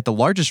 Actually, at the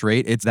largest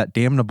rate, it's that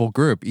damnable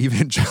group,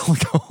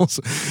 evangelicals,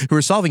 who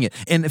are solving it.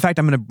 And in fact,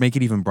 I'm going to make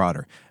it even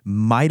broader.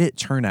 Might it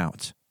turn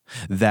out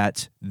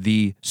that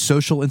the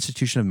social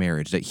institution of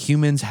marriage that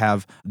humans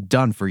have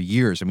done for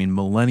years, I mean,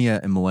 millennia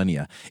and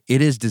millennia, it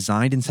is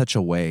designed in such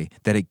a way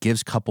that it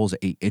gives couples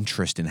a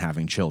interest in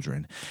having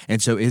children.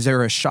 And so is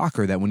there a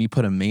shocker that when you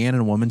put a man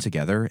and a woman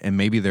together and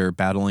maybe they're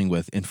battling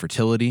with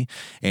infertility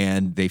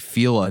and they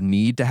feel a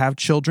need to have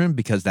children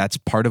because that's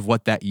part of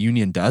what that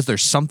union does,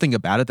 there's something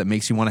about it that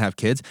makes you want to have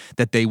kids,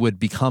 that they would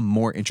become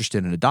more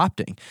interested in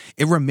adopting?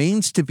 It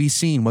remains to be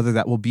seen whether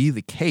that will be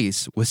the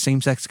case with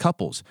same-sex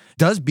couples.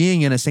 Does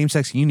being in a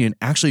same-sex union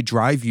actually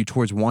drive you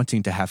towards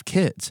wanting to have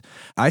kids?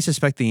 I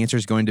suspect the answer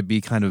is going to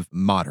be kind of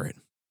moderate.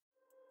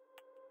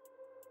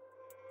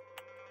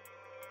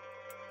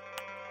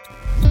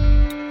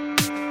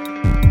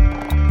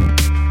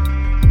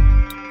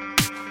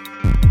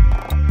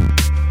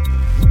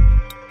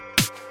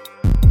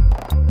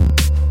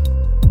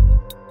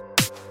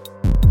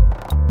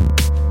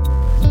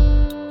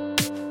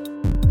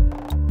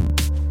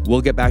 We'll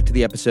get back to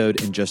the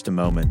episode in just a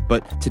moment,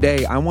 but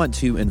today I want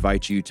to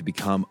invite you to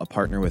become a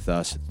partner with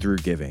us through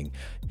giving.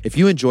 If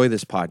you enjoy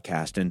this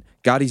podcast and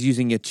God is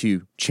using it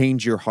to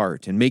change your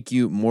heart and make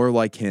you more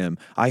like Him,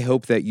 I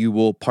hope that you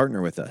will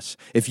partner with us.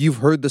 If you've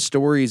heard the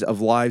stories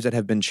of lives that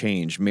have been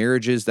changed,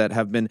 marriages that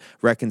have been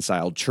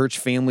reconciled, church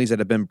families that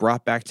have been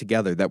brought back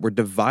together, that were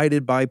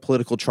divided by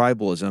political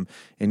tribalism,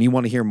 and you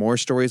want to hear more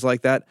stories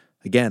like that,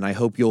 again, I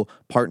hope you'll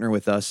partner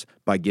with us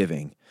by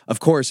giving. Of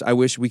course, I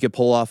wish we could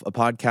pull off a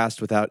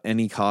podcast without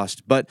any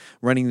cost, but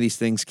running these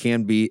things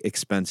can be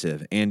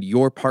expensive, and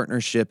your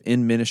partnership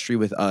in ministry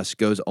with us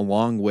goes a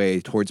long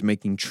way towards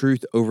making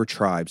Truth Over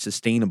Tribe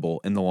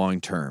sustainable in the long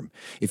term.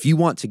 If you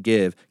want to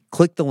give,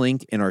 click the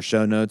link in our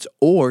show notes,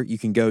 or you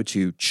can go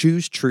to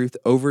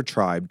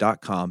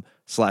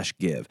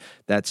choosetruthovertribe.com/give.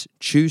 That's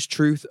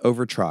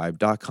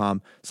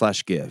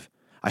choosetruthovertribe.com/give.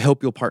 I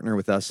hope you'll partner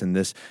with us in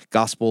this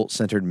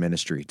gospel-centered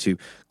ministry to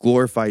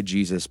glorify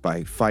Jesus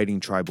by fighting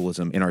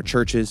tribalism in our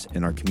churches,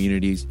 in our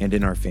communities, and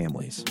in our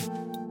families.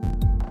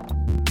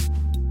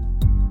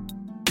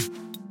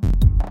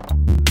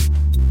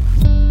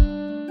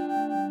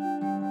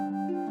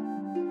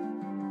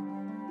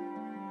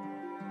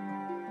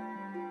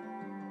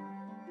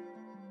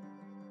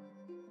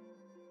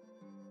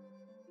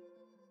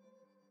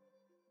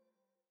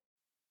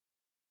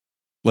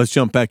 Let's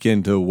jump back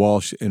into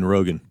Walsh and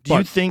Rogan. Do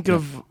you think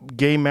of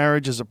gay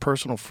marriage as a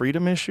personal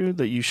freedom issue,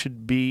 that you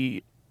should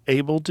be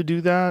able to do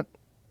that?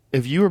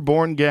 If you were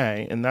born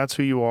gay and that's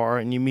who you are,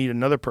 and you meet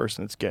another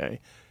person that's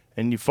gay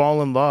and you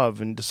fall in love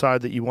and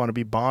decide that you want to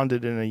be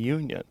bonded in a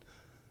union,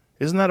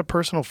 isn't that a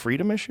personal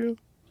freedom issue?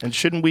 And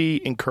shouldn't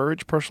we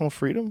encourage personal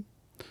freedom?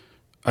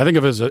 I think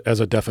of it as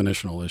a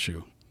definitional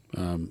issue.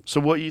 So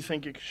what do you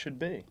think it should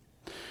be?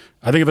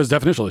 I think of it as a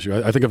definitional issue.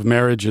 I think of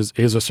marriage is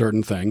a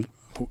certain thing,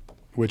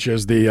 which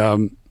is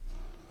the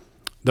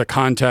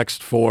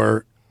context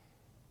for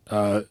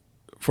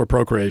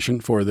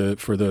procreation, for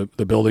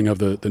the building of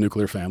the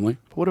nuclear family.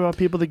 What about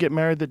people that get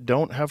married that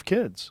don't have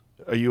kids?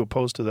 Are you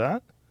opposed to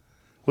that?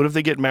 What if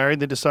they get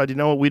married, they decide, you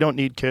know what, we don't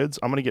need kids,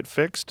 I'm going to get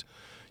fixed,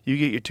 you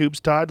get your tubes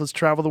tied, let's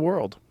travel the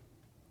world?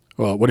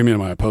 Well, what do you mean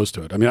am I opposed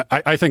to it? I mean,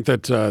 I think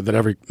that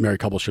every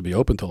married couple should be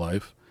open to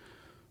life.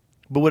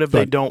 But what if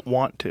they don't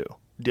want to?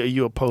 Are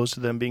you opposed to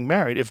them being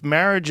married? If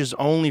marriage is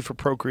only for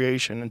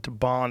procreation and to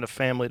bond a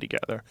family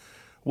together,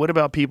 what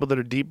about people that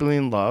are deeply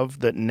in love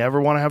that never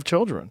want to have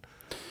children?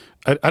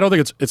 I don't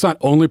think it's not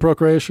only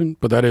procreation,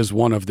 but that is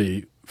one of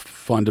the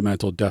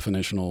fundamental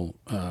definitional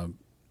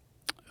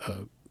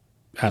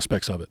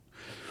aspects of it.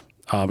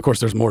 Of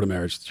course, there's more to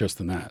marriage just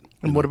than that.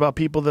 And what about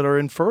people that are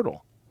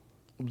infertile?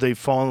 They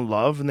fall in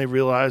love and they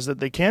realize that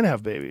they can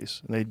have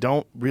babies and they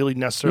don't really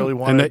necessarily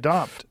want to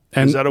adopt.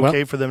 Is that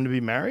okay for them to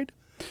be married?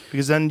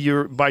 Because then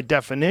by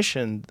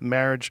definition,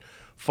 marriage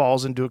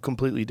falls into a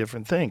completely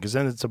different thing, because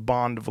then it's a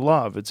bond of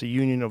love. It's a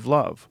union of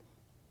love.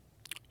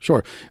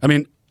 Sure. I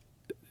mean,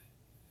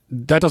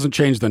 that doesn't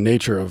change the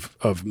nature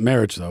of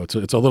marriage, though.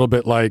 It's a little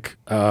bit like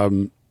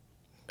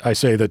I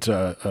say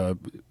that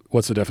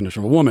what's the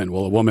definition of a woman?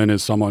 Well, a woman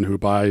is someone who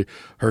by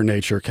her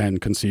nature can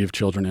conceive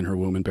children in her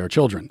womb and bear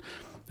children.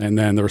 And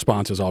then the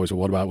response is always,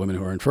 well, what about women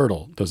who are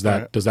infertile? Does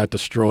that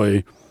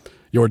destroy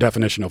your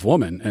definition of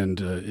woman?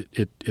 And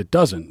it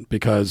doesn't,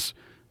 because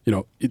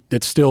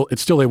it's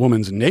still a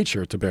woman's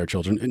nature to bear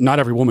children. Not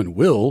every woman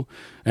will,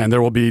 and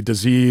there will be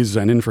disease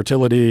and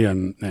infertility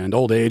and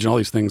old age and all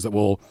these things that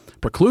will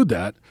preclude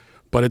that.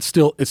 But it's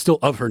still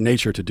of her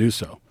nature to do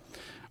so.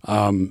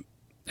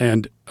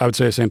 And I would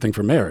say the same thing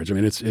for marriage. I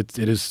mean, it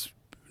is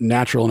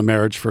natural in a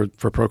marriage for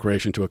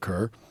procreation to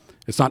occur.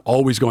 It's not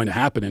always going to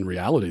happen in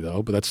reality,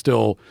 though. But that's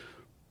still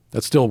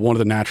one of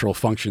the natural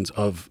functions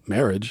of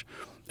marriage.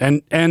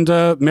 And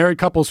married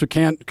couples who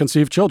can't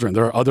conceive children,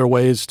 there are other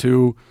ways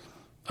to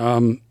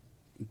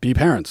be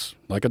parents,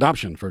 like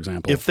adoption, for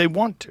example. If they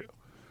want to.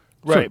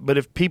 Right. Sure. But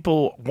if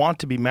people want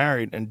to be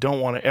married and don't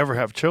want to ever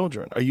have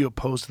children, are you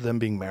opposed to them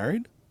being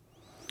married?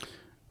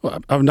 Well,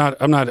 I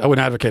wouldn't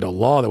advocate a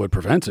law that would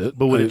prevent it.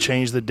 But would it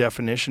change the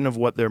definition of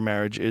what their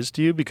marriage is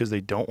to you, because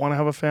they don't want to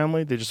have a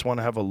family? They just want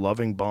to have a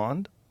loving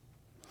bond?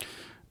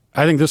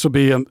 I think this would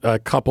be a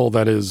couple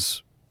that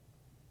is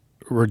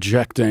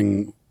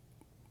rejecting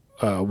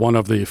one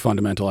of the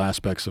fundamental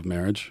aspects of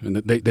marriage, and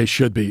that they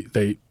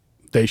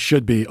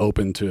should be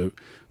open to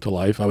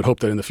life. I would hope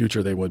that in the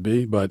future they would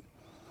be, but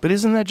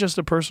isn't that just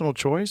a personal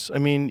choice? I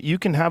mean, you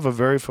can have a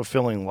very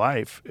fulfilling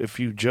life if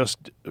you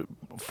just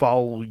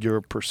follow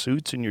your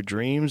pursuits and your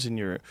dreams and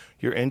your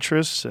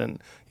interests,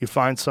 and you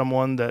find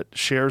someone that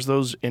shares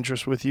those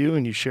interests with you,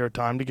 and you share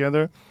time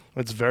together.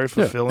 It's very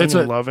fulfilling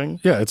and loving.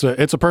 Yeah, it's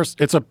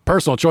a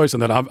personal choice,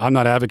 and that I'm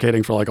not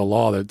advocating for like a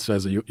law that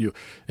says that you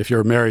if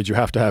you're married you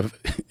have to have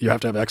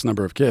X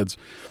number of kids.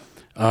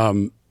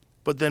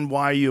 But then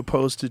why are you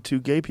opposed to two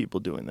gay people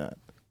doing that?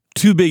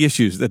 Two big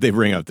issues that they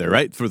bring up there,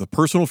 right? For the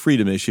personal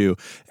freedom issue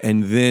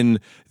and then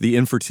the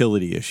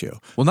infertility issue.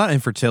 Well, not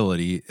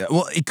infertility.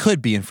 Well, it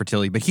could be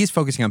infertility, but he's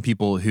focusing on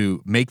people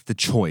who make the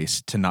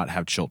choice to not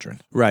have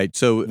children. Right.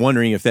 So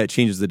wondering if that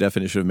changes the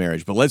definition of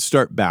marriage. But let's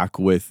start back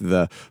with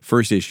the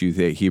first issue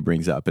that he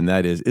brings up, and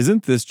that is,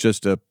 isn't this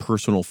just a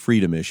personal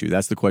freedom issue?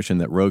 That's the question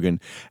that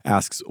Rogan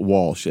asks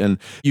Walsh. And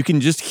you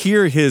can just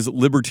hear his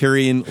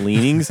libertarian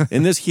leanings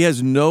in this. He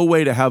has no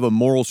way to have a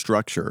moral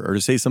structure or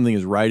to say something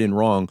is right and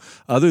wrong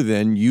other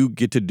than you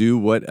get to do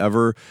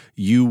whatever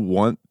you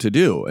want to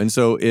do. And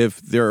so if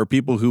there are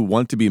people who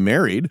want to be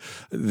married,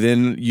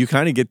 then you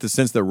kind of get the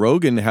sense that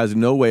Rogan has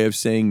no way of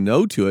saying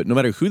no to it, no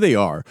matter who they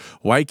are.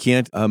 Why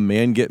can't a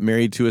man get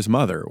married to his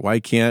mother? Why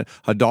can't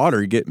a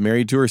daughter get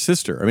married to her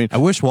sister? I mean, I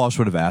wish Walsh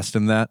would have asked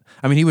him that.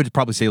 I mean, he would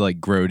probably say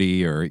like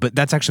Grody, but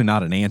that's actually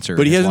not an answer.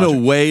 But he has no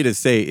way to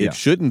say it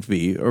shouldn't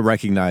be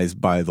recognized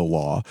by the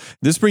law.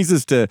 This brings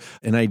us to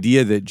an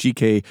idea that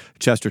G.K.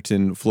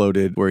 Chesterton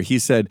floated, where he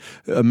said,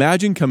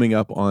 imagine coming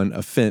up on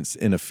a fence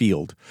in a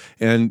field,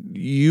 and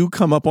you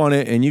come up on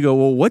it and you go,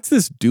 well, what's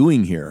this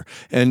doing here?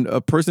 And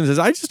a person says,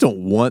 I just don't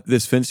want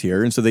this fence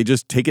here. And so they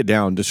just take it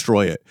down,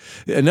 destroy it.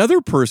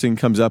 Another person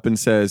comes up and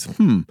says,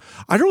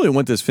 I don't really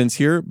want this fence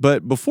here,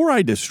 but before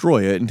I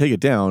destroy it and take it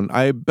down,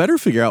 I better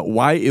figure out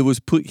why it was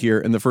put here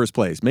in the first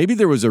place. Maybe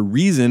there was a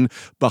reason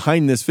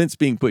behind this fence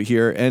being put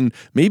here, and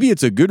maybe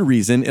it's a good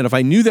reason. And if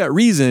I knew that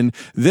reason,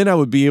 then I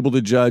would be able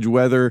to judge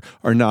whether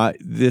or not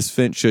this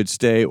fence should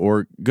stay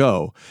or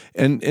go.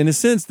 And in a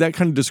sense, that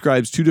kind of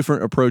describes two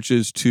different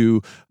approaches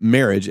to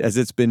marriage as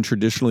it's been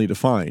traditionally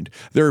defined.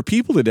 There are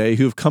people today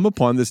who have come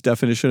upon this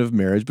definition of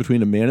marriage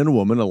between a man and a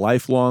woman, a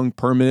lifelong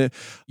permanent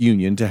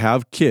union to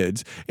have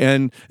kids,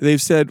 and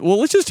they've said, well,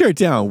 let's just tear it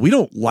down. We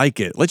don't like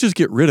it. Let's just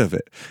get rid of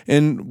it.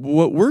 And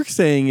what we're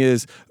saying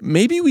is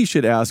maybe we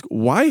should ask,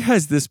 why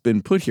has this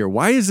been put here?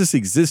 Why has this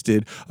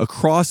existed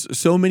across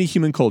so many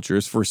human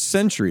cultures for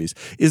centuries?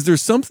 Is there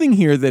something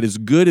here that is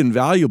good and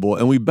valuable,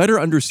 and we better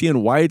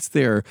understand why it's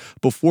there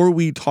before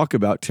we talk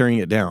about tearing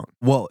it down?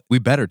 Well, we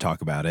better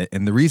talk about it.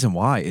 And the reason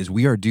why is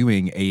we are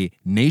doing a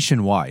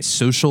nationwide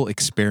social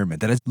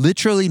experiment that has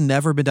literally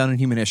never been done in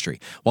human history.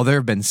 While there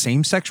have been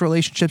same-sex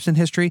relationships in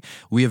history,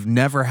 we have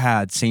never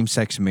had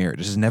same-sex marriage.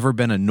 This has never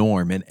been a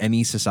norm in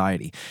any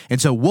society.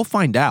 And so we'll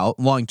find out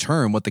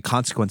long-term what the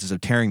consequences of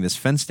tearing this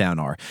fence down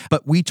are.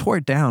 But we tore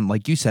it down,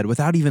 like you said,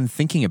 without even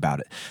thinking about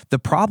it. The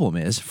problem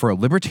is, for a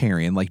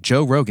libertarian like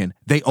Joe Rogan,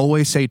 they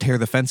always say tear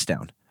the fence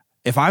down.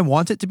 If I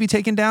want it to be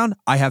taken down,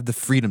 I have the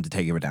freedom to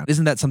take it down.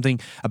 Isn't that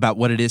something about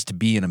what it is to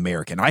be an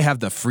American? I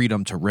have the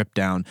freedom to rip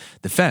down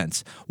the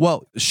fence.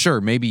 Well, sure,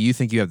 maybe you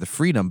think you have the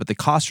freedom, but the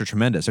costs are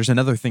tremendous. There's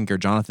another thinker,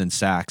 Jonathan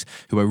Sachs,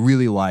 who I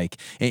really like,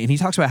 and he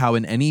talks about how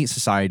in any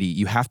society,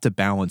 you have to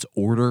balance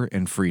order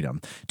and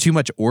freedom. Too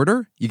much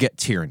order, you get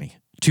tyranny.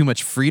 Too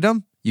much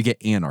freedom, you get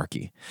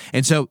anarchy.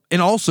 And so in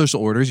all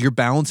social orders, you're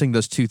balancing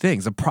those two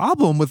things. The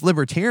problem with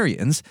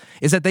libertarians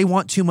is that they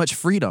want too much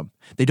freedom.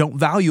 They don't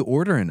value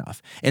order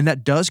enough. And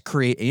that does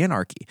create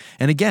anarchy.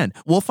 And again,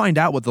 we'll find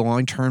out what the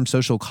long-term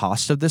social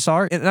costs of this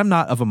are. And I'm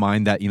not of a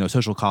mind that,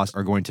 social costs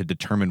are going to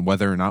determine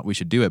whether or not we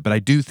should do it. But I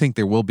do think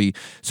there will be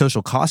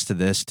social costs to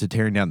this, to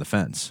tearing down the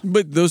fence.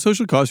 But those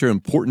social costs are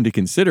important to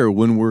consider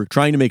when we're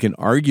trying to make an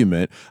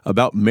argument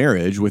about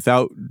marriage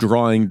without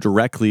drawing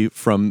directly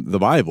from the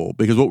Bible.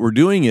 Because what we're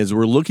doing is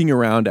we're looking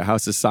around at how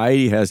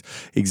society has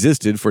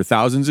existed for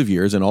thousands of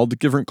years in all the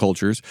different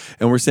cultures,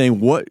 and we're saying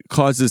what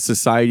causes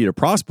society to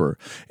prosper.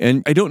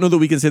 And I don't know that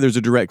we can say there's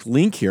a direct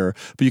link here,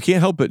 but you can't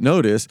help but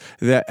notice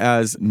that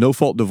as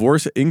no-fault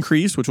divorce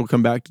increased, which we'll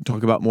come back to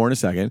talk about more in a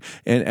second,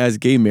 and as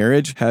gay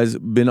marriage has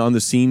been on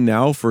the scene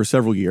now for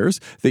several years,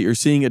 that you're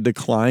seeing a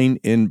decline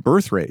in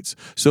birth rates.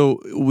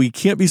 So we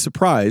can't be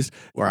surprised,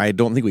 or I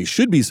don't think we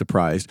should be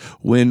surprised,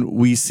 when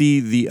we see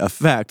the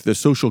effect, the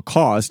social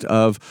cost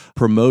of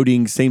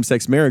promoting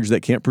same-sex marriage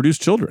that can't produce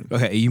children.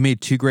 Okay, you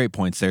made two great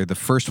points there. The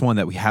first one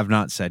that we have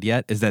not said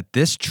yet is that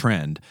this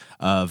trend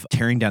of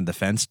tearing down the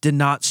fence did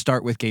not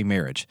start with gay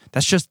marriage.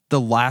 That's just the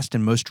last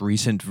and most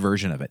recent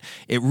version of it.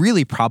 It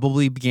really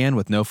probably began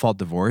with no-fault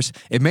divorce.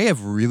 It may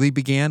have really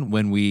began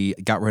when we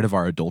got rid of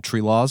our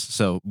adultery laws,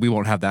 so we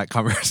won't have that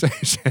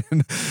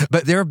conversation.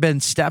 But there have been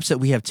steps that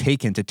we have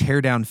taken to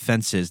tear down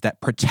fences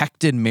that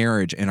protected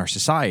marriage in our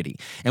society.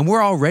 And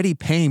we're already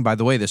paying, by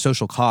the way, the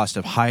social cost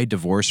of high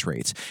divorce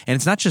rates. And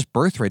it's not just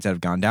birth rates that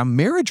have gone down,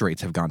 marriage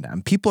rates have gone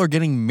down. People are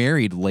getting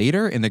married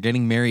later and they're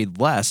getting married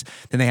less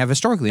than they have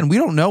historically. And we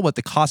don't know what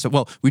the cost of,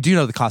 well, we do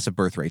know the cost of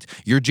birth rates.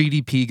 Your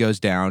GDP goes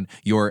down,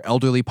 your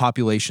elderly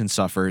population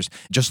suffers.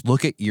 Just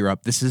look at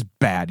Europe. This is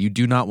bad. You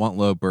do not want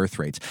low birth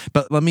rates.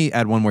 But let me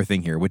add one more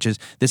thing here, which is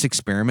this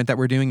experiment that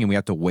we're doing and we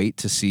have to wait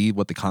to see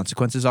what the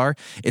consequences are.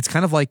 It's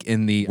kind of like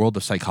in the world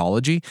of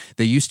psychology,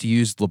 they used to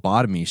use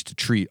lobotomies to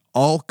treat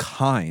all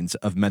kinds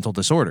of mental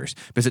disorders.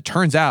 Because it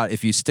turns out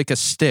if you stick a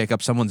stick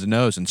up someone's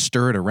nose and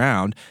stir it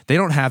around, they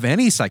don't have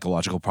any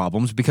psychological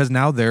problems because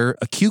now they're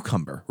a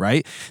cucumber,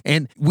 right?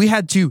 And we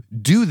had to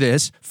do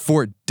this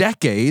for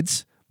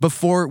decades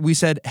before we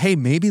said, hey,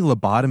 maybe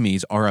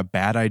lobotomies are a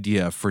bad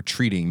idea for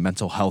treating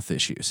mental health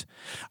issues.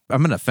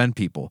 I'm going to offend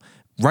people.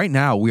 Right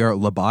now, we are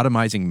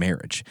lobotomizing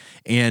marriage,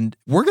 and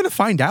we're going to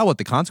find out what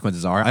the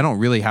consequences are. I don't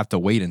really have to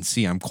wait and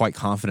see. I'm quite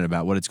confident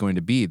about what it's going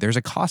to be. There's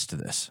a cost to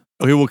this.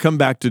 Okay, we'll come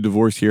back to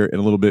divorce here in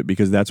a little bit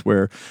because that's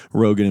where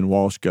Rogan and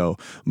Walsh go.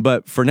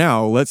 But for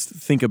now, let's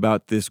think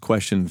about this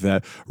question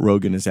that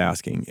Rogan is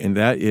asking. And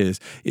that is,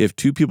 if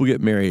two people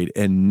get married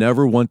and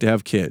never want to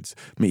have kids,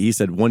 I mean, he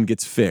said one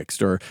gets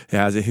fixed or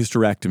has a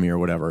hysterectomy or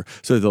whatever,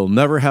 so they'll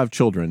never have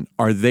children,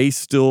 are they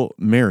still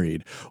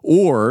married?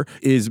 Or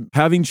is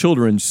having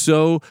children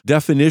so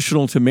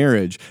definitional to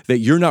marriage that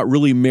you're not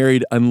really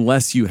married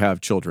unless you have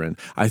children?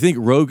 I think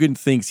Rogan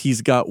thinks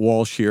he's got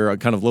Walsh here, a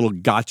kind of little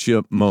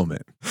gotcha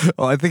moment.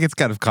 Well, I think it's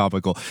kind of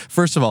comical.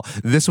 First of all,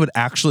 this would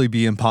actually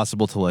be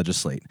impossible to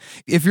legislate.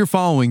 If you're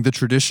following the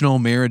traditional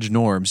marriage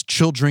norms,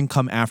 children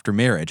come after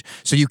marriage.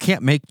 So you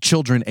can't make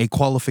children a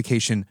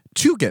qualification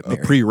to get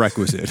married. A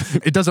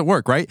prerequisite. It doesn't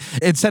work, right?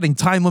 It's setting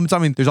time limits. I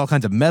mean, there's all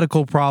kinds of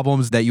medical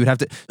problems that you would have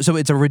to. So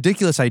it's a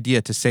ridiculous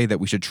idea to say that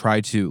we should try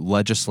to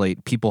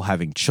legislate people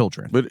having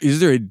children. But is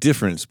there a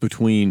difference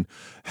between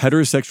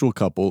heterosexual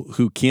couple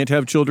who can't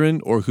have children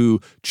or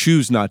who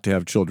choose not to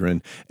have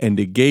children and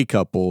a gay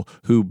couple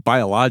who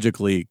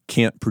biologically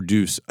can't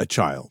produce a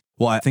child?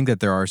 Well, I think that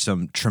there are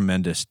some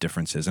tremendous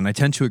differences, and I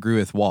tend to agree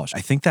with Walsh.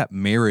 I think that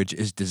marriage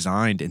is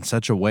designed in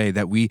such a way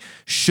that we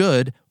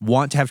should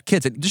want to have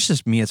kids. And just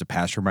as me as a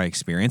pastor, my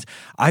experience,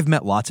 I've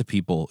met lots of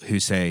people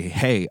who say,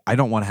 hey, I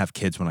don't want to have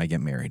kids when I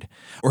get married,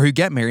 or who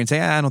get married and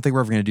say, I don't think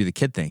we're ever going to do the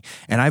kid thing.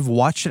 And I've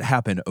watched it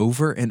happen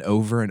over and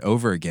over and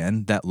over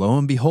again that lo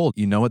and behold,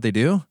 you know what they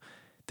do?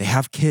 They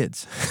have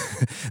kids.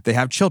 They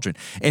have children.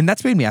 And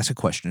that's made me ask a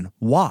question,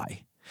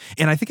 why?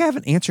 And I think I have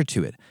an answer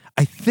to it.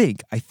 I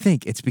think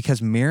it's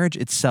because marriage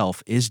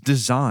itself is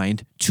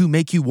designed to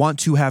make you want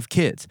to have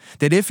kids.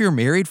 That if you're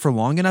married for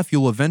long enough,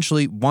 you'll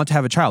eventually want to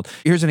have a child.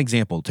 Here's an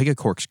example. Take a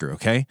corkscrew,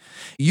 okay?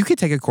 You could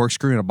take a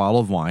corkscrew in a bottle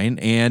of wine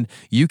and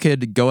you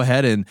could go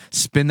ahead and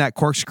spin that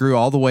corkscrew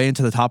all the way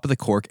into the top of the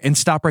cork and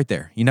stop right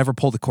there. You never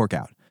pull the cork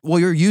out. Well,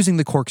 you're using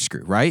the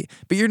corkscrew, right?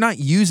 But you're not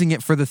using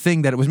it for the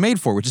thing that it was made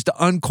for, which is to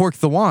uncork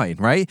the wine,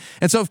 right?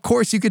 And so, of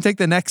course, you can take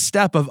the next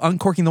step of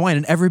uncorking the wine,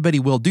 and everybody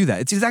will do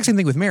that. It's the exact same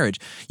thing with marriage.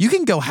 You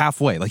can go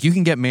halfway. Like, you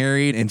can get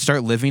married and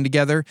start living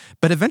together,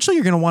 but eventually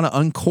you're going to want to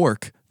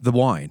uncork the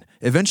wine.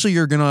 Eventually,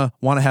 you're going to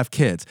want to have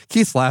kids.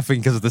 Keith's laughing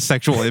because of the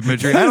sexual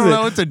imagery. I don't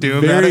know what to do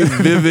about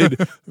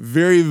it.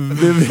 Very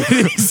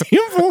vivid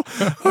example.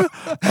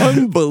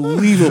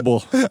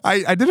 Unbelievable.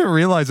 I didn't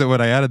realize it when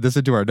I added this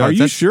into our notes. Are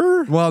you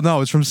sure? Well,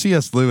 no, it's from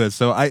C.S. Lewis.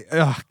 So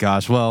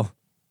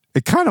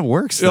it kind of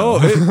works, though. Oh,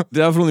 it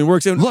definitely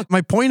works. And look,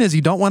 my point is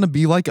you don't want to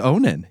be like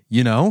Onan,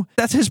 you know?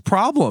 That's his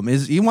problem,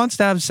 is he wants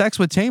to have sex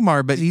with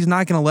Tamar, but he's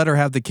not going to let her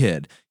have the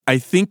kid. I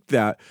think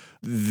that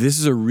this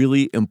is a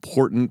really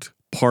important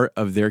part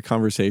of their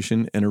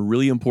conversation and a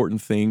really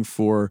important thing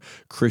for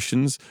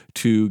Christians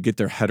to get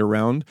their head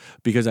around,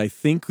 because I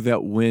think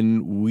that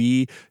when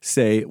we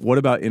say, what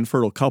about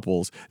infertile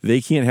couples?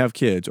 They can't have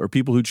kids, or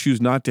people who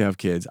choose not to have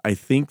kids. I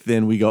think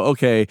then we go,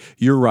 okay,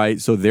 you're right.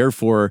 So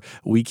therefore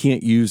we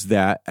can't use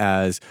that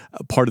as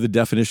a part of the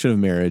definition of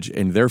marriage.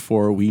 And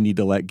therefore we need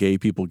to let gay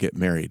people get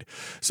married.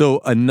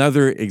 So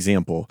another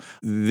example,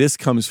 this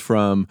comes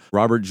from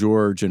Robert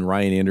George and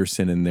Ryan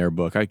Anderson in their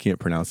book. I can't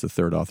pronounce the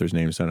third author's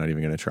name, so I'm not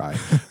even going to try.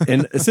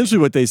 And essentially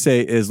what they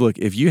say is, look,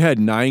 if you had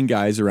 9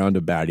 guys around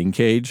a batting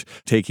cage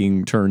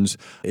taking turns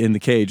in the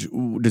cage,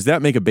 does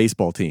that make a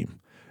baseball team?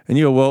 And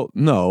you go, well,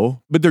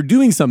 no, but they're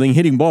doing something,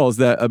 hitting balls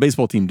that a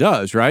baseball team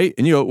does, right?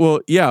 And you go,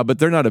 well, yeah, but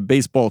they're not a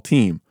baseball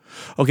team.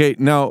 Okay,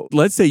 now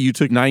let's say you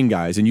took 9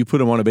 guys and you put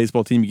them on a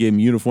baseball team, you gave them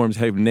uniforms,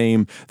 have a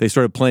name, they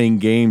started playing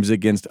games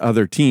against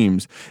other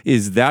teams.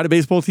 Is that a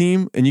baseball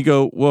team? And you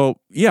go, well,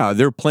 yeah,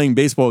 they're playing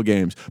baseball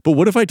games. But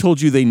what if I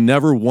told you they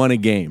never won a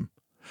game?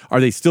 Are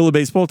they still a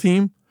baseball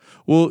team?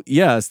 Well,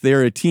 yes,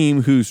 they're a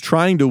team who's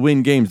trying to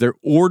win games. They're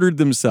ordered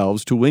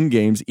themselves to win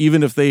games,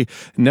 even if they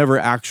never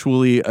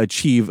actually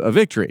achieve a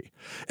victory.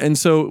 And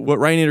so what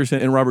Ryan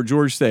Anderson and Robert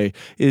George say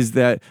is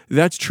that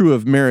that's true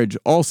of marriage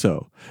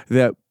also,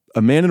 that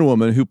a man and a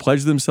woman who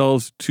pledge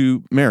themselves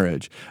to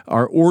marriage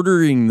are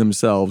ordering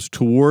themselves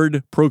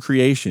toward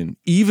procreation,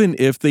 even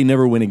if they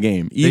never win a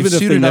game, even if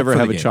they never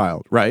have a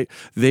child, right?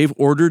 They've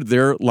ordered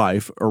their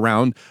life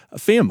around a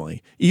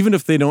family, even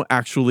if they don't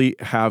actually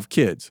have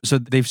kids. So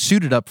they've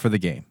suited up for the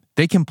game.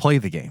 They can play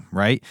the game,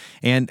 right?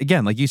 And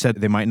again, like you said,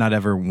 they might not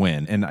ever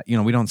win. And,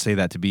 we don't say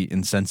that to be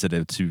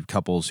insensitive to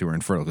couples who are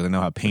infertile because I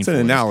know how painful it is.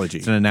 It's an analogy.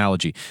 It's an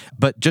analogy.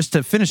 But just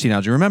to finish the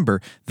analogy, remember,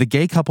 the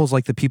gay couples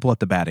like the people at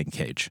the batting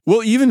cage.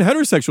 Well, even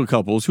heterosexual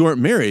couples who aren't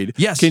married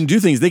can do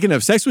things. They can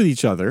have sex with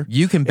each other.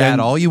 You can bat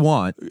all you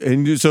want.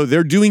 And so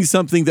they're doing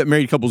something that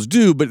married couples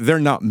do, but they're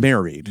not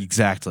married.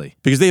 Exactly.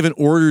 Because they haven't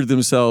ordered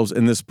themselves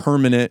in this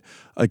permanent,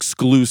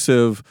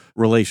 exclusive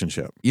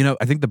relationship.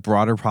 I think the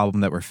broader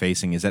problem that we're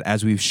facing is that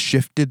as we've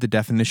shifted the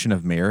definition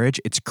of marriage,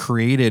 it's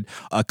created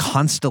a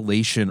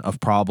constellation of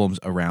problems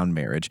around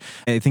marriage.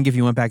 And I think if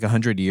you went back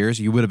 100 years,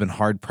 you would have been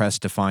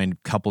hard-pressed to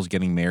find couples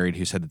getting married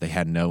who said that they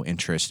had no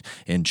interest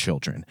in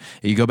children.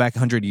 If you go back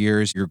 100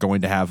 years, you're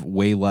going to have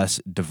way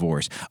less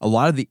divorce. A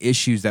lot of the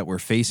issues that we're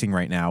facing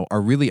right now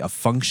are really a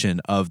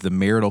function of the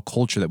marital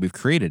culture that we've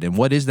created. And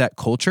what is that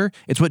culture?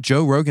 It's what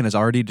Joe Rogan has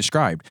already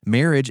described.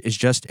 Marriage is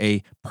just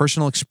a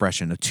personal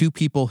expression of two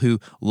people who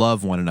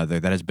love one another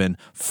that has been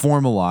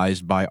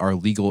formalized by our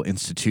legal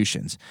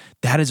institutions.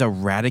 That is a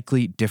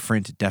radically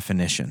different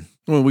definition.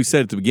 Well, we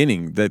said at the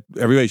beginning that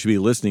everybody should be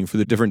listening for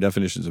the different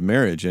definitions of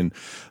marriage. And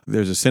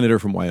there's a senator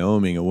from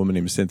Wyoming, a woman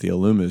named Cynthia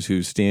Loomis,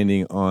 who's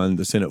standing on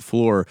the Senate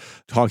floor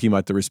talking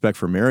about the Respect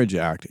for Marriage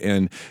Act.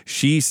 And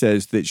she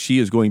says that she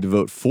is going to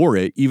vote for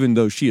it, even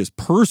though she is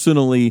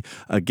personally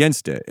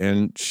against it.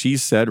 And she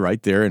said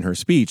right there in her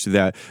speech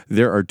that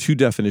there are two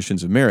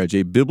definitions of marriage,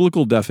 a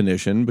biblical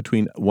definition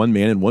between one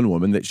man and one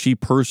woman that she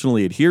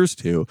personally adheres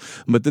to.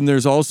 But then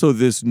there's also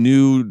this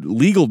new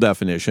legal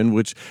definition,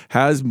 which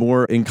has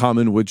more in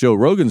common with Joe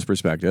Rogan's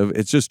perspective.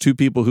 It's just two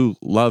people who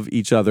love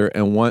each other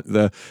and want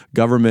the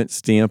government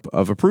stamp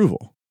of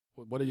approval.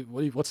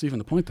 What's even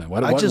the point then?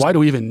 Why do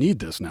we even need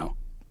this now?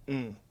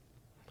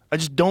 I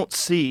just don't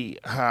see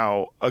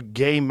how a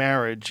gay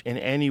marriage in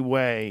any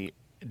way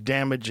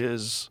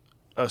damages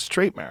a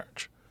straight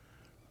marriage.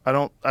 I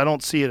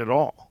don't see it at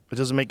all. It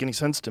doesn't make any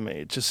sense to me.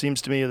 It just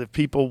seems to me that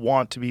people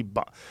want to be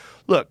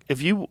look,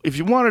 if you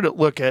wanted to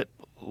look at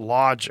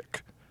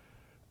logic,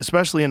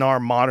 especially in our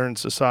modern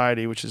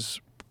society, which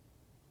is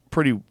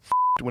pretty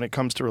when it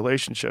comes to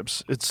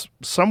relationships, it's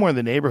somewhere in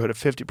the neighborhood of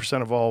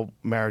 50% of all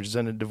marriages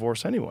end in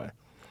divorce anyway.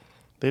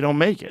 They don't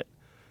make it.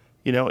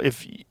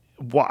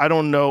 I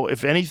don't know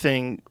if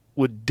anything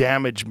would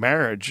damage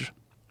marriage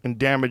and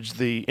damage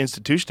the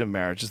institution of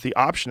marriage is the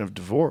option of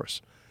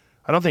divorce.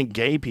 I don't think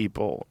gay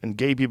people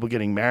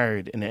getting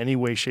married in any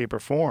way, shape, or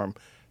form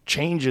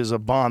changes a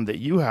bond that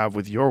you have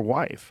with your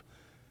wife.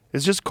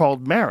 It's just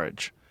called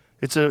marriage.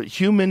 It's a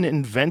human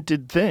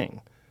invented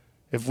thing.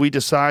 If we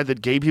decide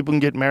that gay people can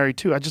get married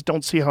too, I just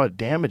don't see how it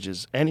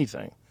damages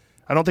anything.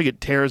 I don't think it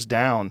tears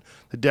down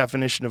the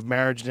definition of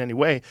marriage in any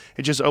way.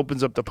 It just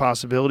opens up the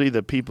possibility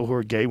that people who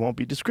are gay won't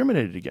be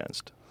discriminated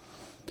against.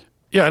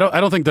 Yeah, I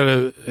don't think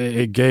that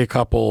a gay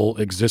couple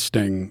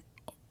existing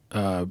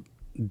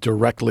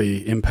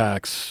directly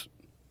impacts.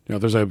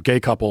 There's a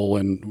gay couple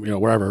and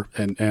wherever,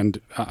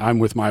 and I'm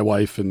with my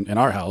wife in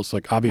our house.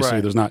 Like obviously,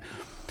 right. There's not.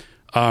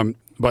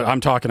 But I'm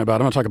not talking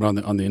about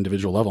on the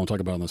individual level. I'm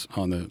talking about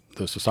on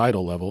the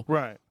societal level.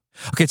 Right.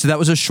 Okay, so that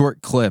was a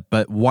short clip,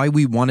 but why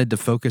we wanted to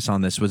focus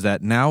on this was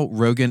that now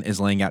Rogan is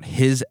laying out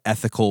his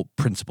ethical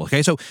principle.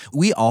 Okay, so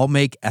we all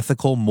make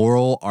ethical,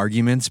 moral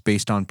arguments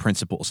based on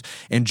principles,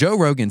 and Joe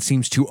Rogan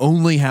seems to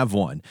only have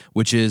one,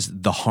 which is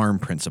the harm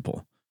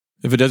principle.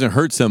 If it doesn't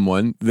hurt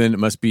someone, then it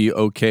must be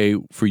okay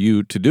for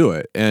you to do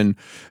it. And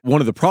one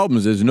of the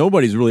problems is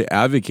nobody's really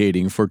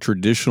advocating for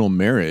traditional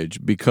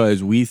marriage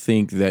because we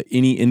think that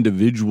any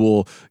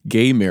individual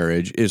gay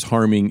marriage is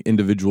harming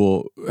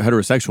individual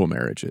heterosexual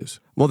marriages.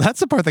 Well,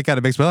 that's the part that kind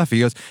of makes me laugh. He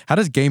goes, how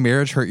does gay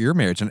marriage hurt your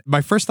marriage? And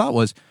my first thought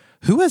was,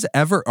 who has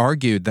ever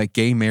argued that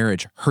gay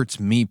marriage hurts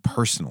me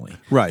personally?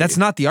 Right. That's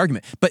not the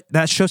argument. But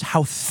that shows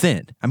how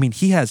thin. I mean,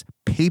 he has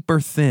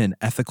paper-thin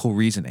ethical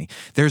reasoning.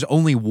 There's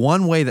only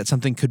one way that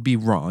something could be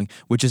wrong,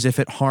 which is if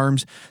it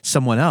harms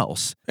someone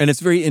else. And it's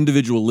very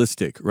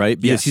individualistic, right?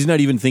 Because he's not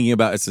even thinking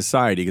about a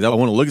society. Because I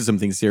want to look at some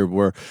things here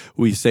where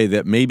we say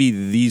that maybe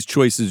these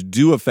choices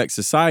do affect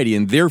society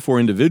and therefore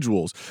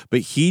individuals. But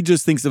he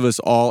just thinks of us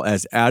all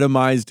as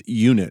atomized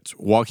units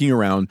walking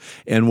around,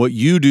 and what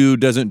you do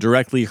doesn't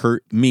directly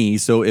hurt me,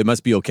 so it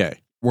must be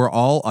okay. We're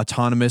all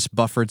autonomous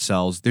buffered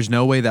cells. There's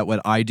no way that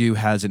what I do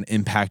has an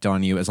impact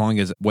on you as long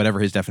as whatever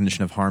his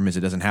definition of harm is,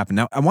 it doesn't happen.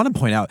 Now, I want to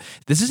point out,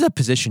 this is a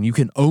position you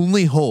can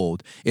only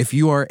hold if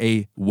you are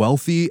a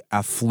wealthy,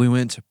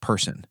 affluent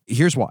person.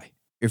 Here's why.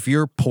 If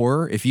you're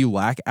poor, if you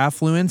lack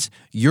affluence,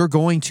 you're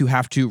going to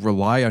have to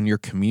rely on your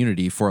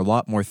community for a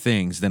lot more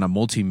things than a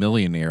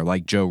multimillionaire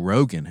like Joe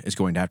Rogan is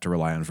going to have to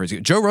rely on.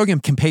 Joe Rogan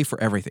can pay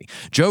for everything.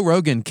 Joe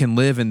Rogan can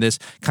live in this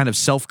kind of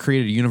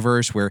self-created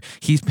universe where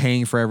he's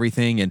paying for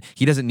everything and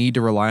he doesn't need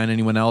to rely on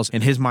anyone else.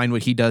 In his mind,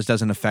 what he does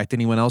doesn't affect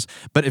anyone else.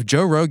 But if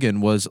Joe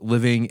Rogan was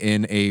living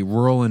in a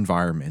rural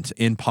environment,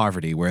 in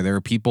poverty, where there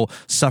are people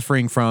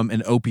suffering from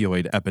an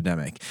opioid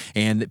epidemic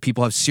and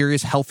people have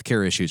serious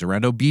healthcare issues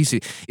around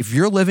obesity, if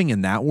you're living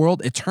in that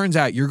world, it turns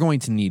out you're going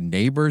to need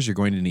neighbors, you're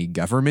going to need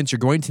governments, you're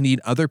going to need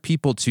other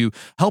people to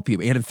help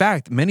you. And in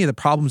fact, many of the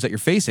problems that you're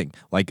facing,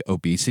 like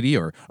obesity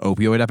or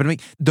opioid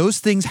epidemic, those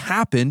things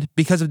happened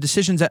because of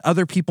decisions that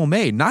other people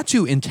made, not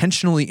to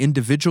intentionally,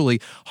 individually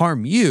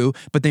harm you,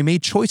 but they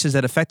made choices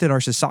that affected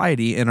our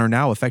society and are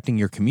now affecting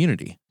your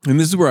community. And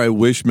this is where I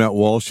wish Matt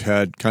Walsh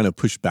had kind of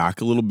pushed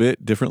back a little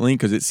bit differently,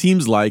 because it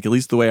seems like, at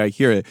least the way I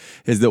hear it,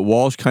 is that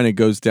Walsh kind of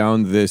goes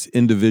down this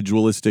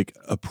individualistic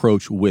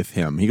approach with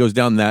him. He goes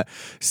down that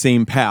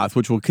same path,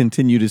 which we'll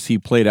continue to see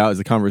played out as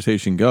the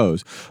conversation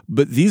goes.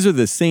 But these are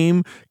the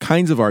same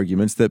kinds of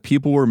arguments that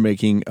people were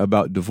making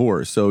about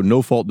divorce. So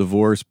no-fault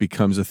divorce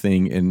becomes a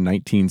thing in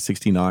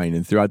 1969.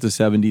 And throughout the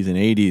 70s and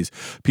 80s,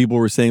 people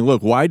were saying,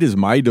 look, why does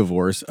my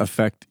divorce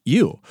affect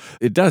you?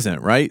 It doesn't,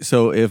 right?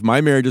 So if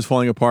my marriage is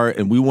falling apart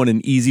and we want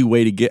an easy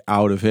way to get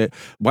out of it,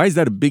 why is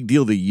that a big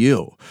deal to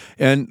you?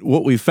 And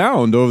what we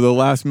found over the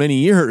last many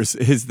years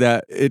is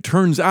that it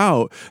turns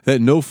out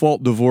that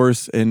no-fault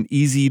divorce and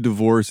easy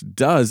divorce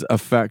does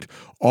affect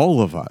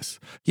all of us.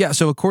 Yeah,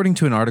 so according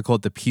to an article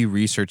at the Pew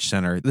Research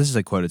Center, this is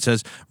a quote. It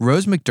says,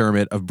 Rose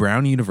McDermott of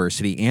Brown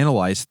University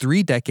analyzed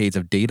 3 decades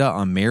of data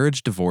on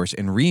marriage, divorce,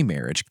 and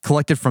remarriage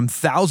collected from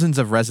thousands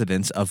of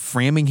residents of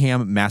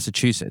Framingham,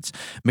 Massachusetts.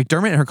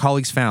 McDermott and her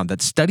colleagues found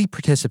that study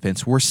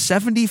participants were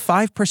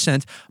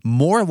 75%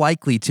 more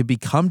likely to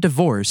become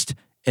divorced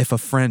if a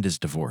friend is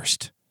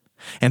divorced,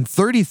 and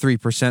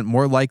 33%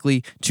 more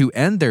likely to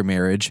end their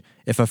marriage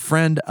if a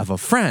friend of a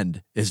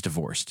friend is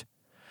divorced.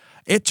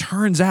 It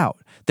turns out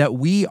that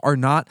we are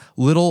not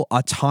little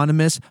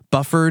autonomous,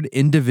 buffered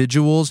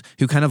individuals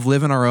who kind of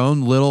live in our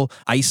own little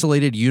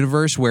isolated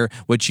universe where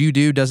what you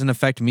do doesn't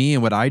affect me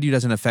and what I do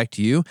doesn't affect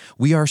you.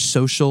 We are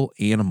social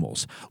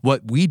animals.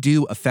 What we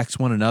do affects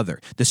one another.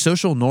 The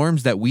social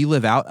norms that we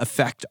live out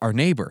affect our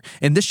neighbor.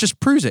 And this just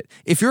proves it.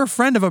 If you're a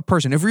friend of a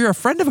person, if you're a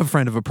friend of a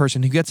friend of a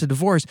person who gets a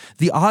divorce,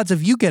 the odds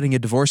of you getting a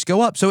divorce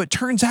go up. So it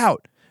turns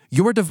out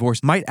your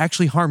divorce might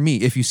actually harm me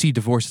if you see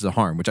divorce as a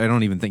harm, which I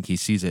don't even think he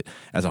sees it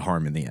as a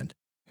harm in the end.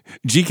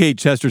 G.K.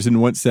 Chesterton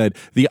once said,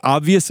 the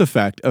obvious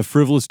effect of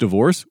frivolous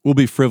divorce will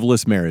be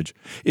frivolous marriage.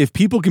 If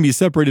people can be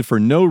separated for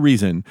no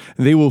reason,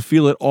 they will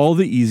feel it all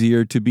the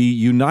easier to be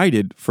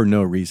united for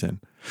no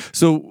reason.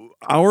 So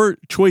our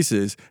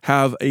choices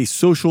have a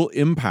social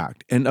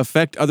impact and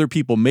affect other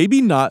people, maybe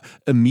not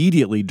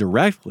immediately,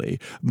 directly,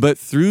 but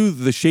through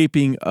the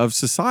shaping of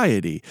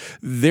society.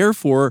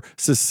 Therefore,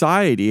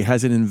 society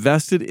has an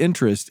invested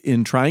interest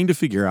in trying to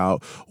figure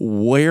out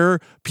where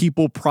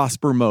people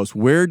prosper most,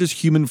 where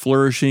does human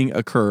flourishing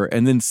occur,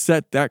 and then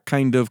set that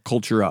kind of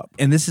culture up.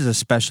 And this is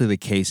especially the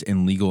case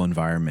in legal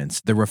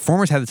environments. The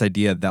reformers had this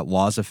idea that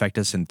laws affect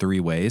us in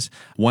 3 ways.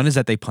 One is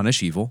that they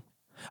punish evil.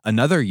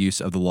 Another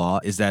use of the law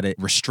is that it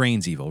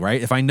restrains evil,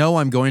 right? If I know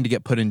I'm going to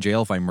get put in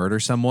jail if I murder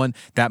someone,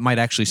 that might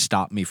actually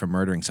stop me from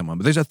murdering someone.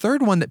 But there's a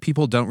third one that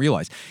people don't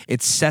realize.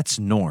 It sets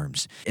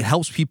norms. It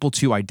helps people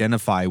to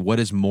identify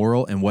what is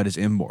moral and what is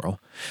immoral.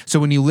 So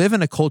when you live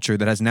in a culture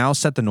that has now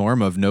set the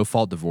norm of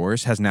no-fault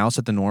divorce, has now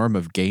set the norm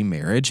of gay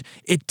marriage,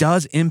 it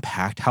does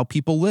impact how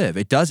people live.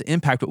 It does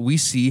impact what we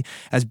see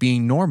as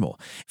being normal.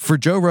 For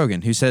Joe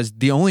Rogan, who says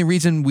the only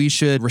reason we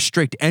should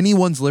restrict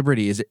anyone's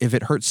liberty is if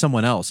it hurts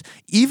someone else,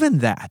 even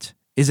that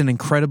is an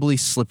incredibly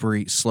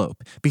slippery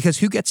slope, because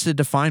who gets to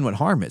define what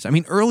harm is? I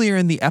mean, earlier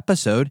in the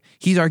episode,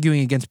 he's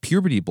arguing against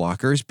puberty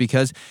blockers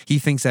because he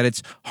thinks that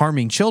it's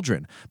harming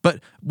children. But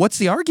what's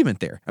the argument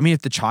there? I mean,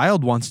 if the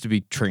child wants to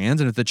be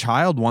trans and if the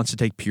child wants to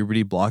take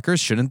puberty blockers,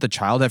 shouldn't the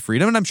child have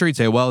freedom? And I'm sure he'd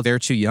say, well, they're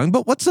too young.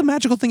 But what's the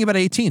magical thing about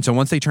 18? So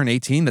once they turn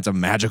 18, that's a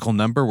magical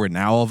number where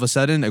now all of a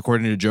sudden,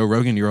 according to Joe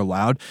Rogan, you're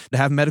allowed to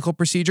have medical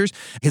procedures.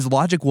 His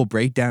logic will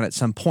break down at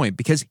some point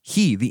because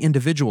he, the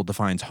individual,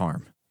 defines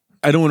harm.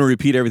 I don't want to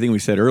repeat everything we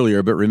said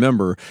earlier, but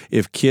remember,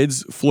 if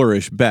kids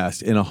flourish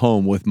best in a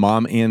home with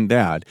mom and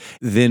dad,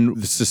 then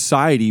the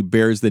society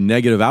bears the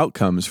negative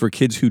outcomes for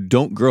kids who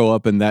don't grow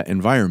up in that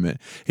environment.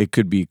 It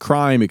could be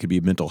crime, it could be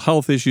mental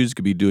health issues, it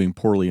could be doing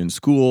poorly in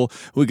school.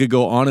 We could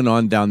go on and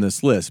on down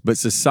this list, but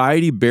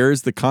society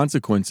bears the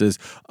consequences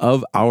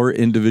of our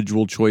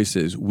individual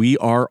choices. We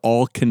are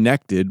all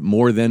connected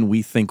more than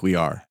we think we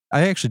are.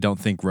 I actually don't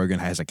think Rogan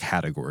has a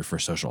category for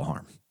social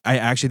harm. I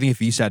actually think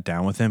if you sat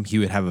down with him, he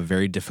would have a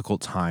very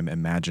difficult time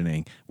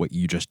imagining what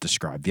you just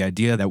described. The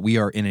idea that we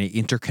are in an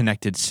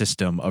interconnected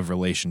system of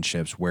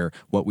relationships where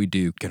what we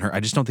do can hurt. I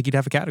just don't think he'd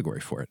have a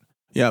category for it.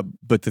 Yeah,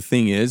 but the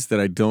thing is that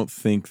I don't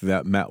think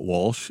that Matt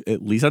Walsh,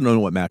 at least I don't know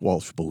what Matt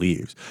Walsh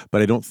believes,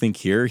 but I don't think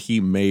here he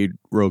made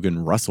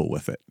Rogan wrestle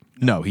with it.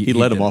 No, he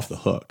let him off the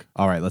hook.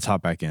 All right, let's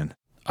hop back in.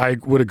 I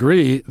would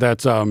agree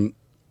that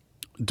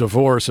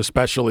divorce,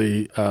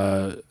 especially,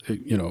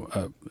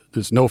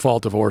 this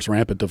no-fault divorce,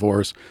 rampant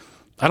divorce,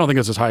 I don't think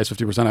it's as high as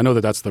 50%. I know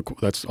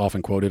that's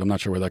often quoted. I'm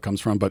not sure where that comes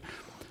from, but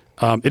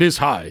it is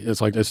high.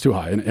 It's too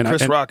high. And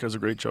Chris Rock has a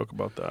great joke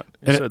about that.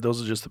 He said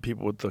those are just the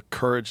people with the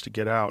courage to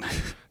get out.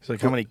 He's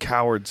like, how many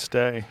cowards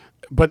stay?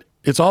 But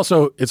it's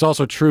also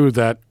true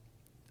that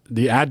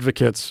the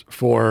advocates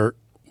for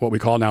what we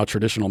call now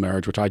traditional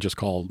marriage, which I just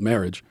call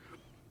marriage,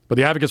 but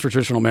the advocates for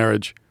traditional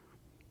marriage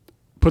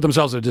put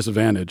themselves at a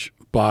disadvantage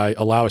by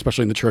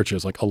especially in the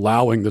churches, like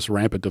allowing this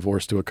rampant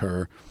divorce to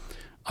occur.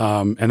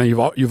 And then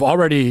you've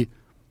already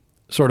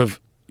sort of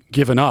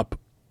given up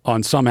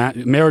on some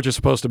marriage is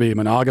supposed to be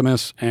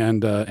monogamous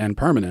and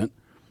permanent,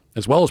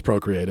 as well as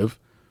procreative.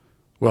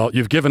 Well,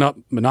 you've given up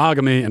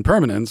monogamy and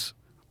permanence,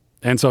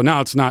 and so now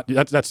it's not.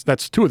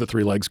 That's two of the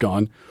three legs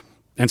gone,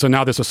 and so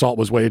now this assault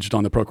was waged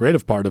on the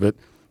procreative part of it,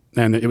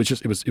 and it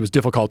was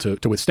difficult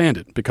to withstand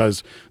it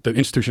because the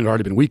institution had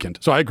already been weakened.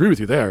 So I agree with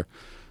you there,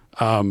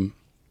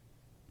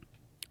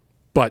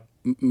 but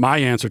my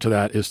answer to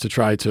that is to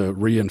try to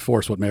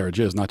reinforce what marriage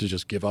is, not to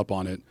just give up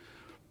on it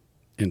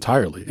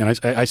entirely. And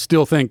I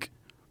still think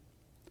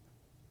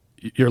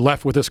you're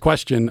left with this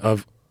question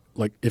of,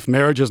 like, if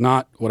marriage is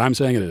not what I'm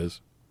saying it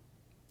is,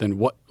 then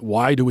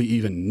why do we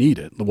even need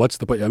it? What's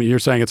the point? I mean, you're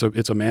saying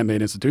it's a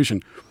man-made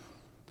institution.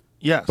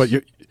 Yes. But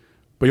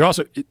you're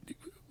also,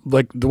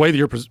 like, the way that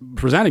you're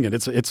presenting it,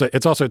 it's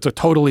a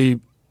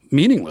totally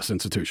meaningless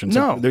institution.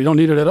 No. They don't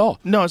need it at all.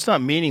 No, it's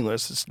not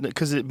meaningless. It's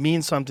because it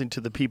means something to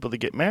the people that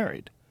get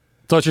married.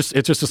 So it's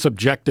just a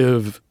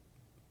subjective,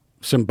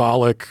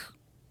 symbolic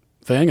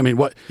thing. I mean,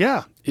 what?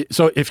 Yeah.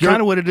 So if you're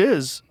kind of what it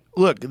is.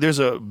 Look, there's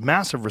a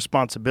massive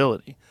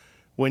responsibility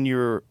when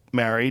you're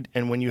married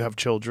and when you have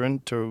children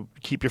to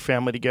keep your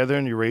family together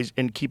and you raise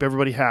and keep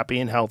everybody happy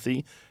and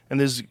healthy.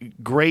 And there's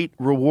great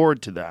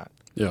reward to that.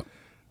 Yeah.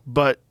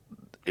 But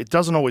it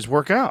doesn't always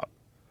work out.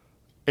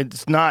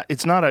 It's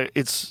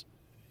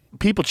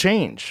people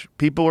change.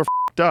 People are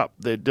f***ed up.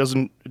 It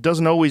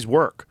doesn't always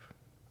work.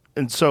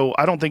 And so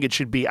I don't think it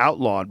should be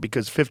outlawed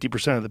because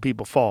 50% of the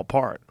people fall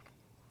apart.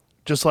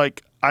 Just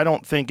like I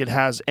don't think it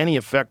has any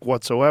effect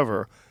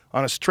whatsoever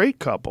on a straight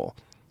couple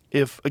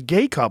if a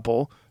gay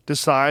couple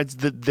decides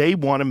that they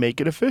want to make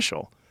it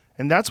official.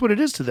 And that's what it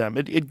is to them.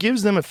 It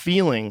gives them a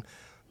feeling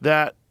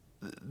that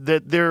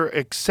they're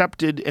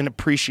accepted and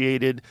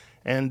appreciated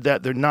and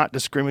that they're not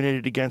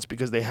discriminated against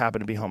because they happen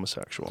to be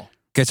homosexual.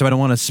 Okay, so I don't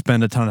want to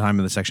spend a ton of time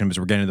in this section because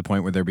we're getting to the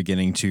point where they're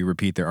beginning to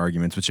repeat their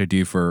arguments, which I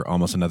do for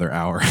almost another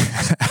hour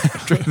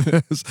after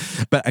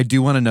this. But I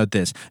do want to note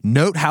this.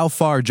 Note how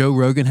far Joe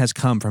Rogan has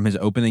come from his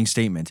opening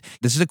statement.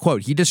 This is a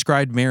quote. He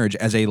described marriage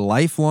as a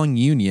lifelong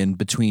union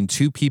between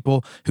two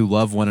people who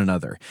love one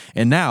another.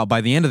 And now,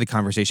 by the end of the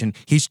conversation,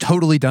 he's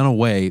totally done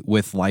away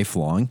with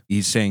lifelong.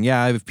 He's saying,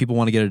 yeah, if people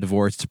want to get a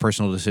divorce, it's a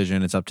personal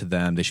decision. It's up to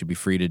them. They should be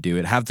free to do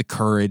it. Have the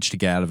courage to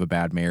get out of a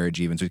bad marriage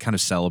even. So he's kind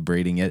of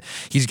celebrating it.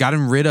 He's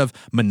gotten rid of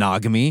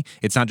monogamy.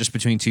 It's not just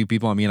between two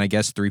people. I mean, I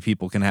guess three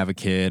people can have a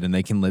kid and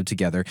they can live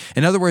together.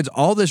 In other words,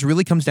 all this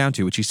really comes down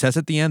to, which he says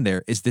at the end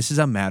there, is this is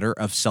a matter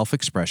of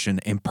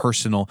self-expression and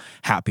personal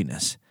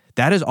happiness.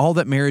 That is all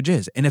that marriage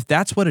is. And if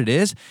that's what it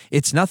is,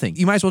 it's nothing.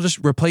 You might as well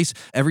just replace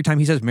every time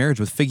he says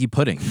marriage with figgy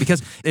pudding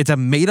because it's a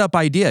made-up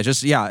idea.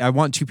 Just, yeah, I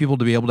want two people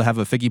to be able to have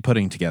a figgy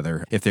pudding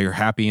together if they're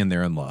happy and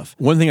they're in love.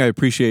 One thing I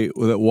appreciate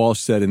that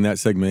Walsh said in that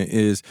segment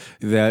is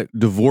that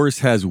divorce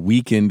has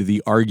weakened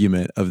the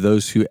argument of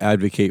those who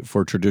advocate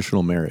for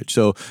traditional marriage.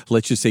 So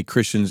let's just say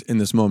Christians in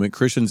this moment,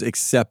 Christians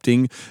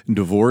accepting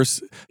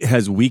divorce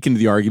has weakened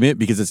the argument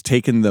because it's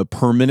taken the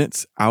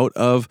permanence out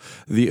of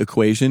the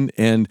equation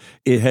and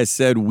it has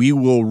said we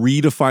will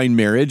redefine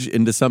marriage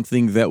into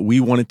something that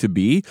we want it to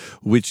be,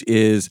 which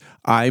is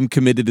I'm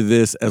committed to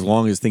this as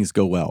long as things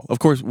go well. Of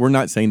course, we're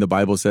not saying the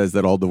Bible says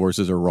that all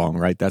divorces are wrong,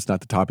 right? That's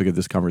not the topic of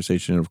this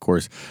conversation. And of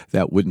course,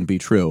 that wouldn't be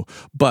true.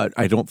 But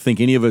I don't think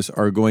any of us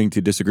are going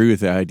to disagree with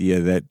the idea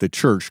that the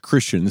church,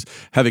 Christians,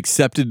 have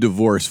accepted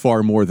divorce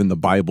far more than the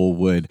Bible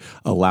would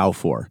allow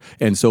for.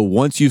 And so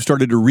once you've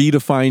started to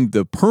redefine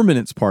the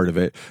permanence part of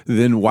it,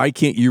 then why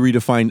can't you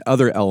redefine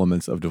other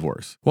elements of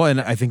divorce? Well, and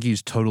I think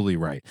he's totally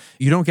right.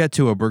 You don't get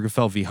to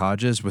Obergefell v.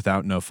 Hodges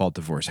without no-fault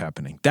divorce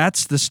happening.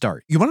 That's the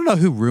start. You want to know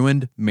who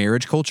ruined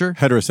marriage culture?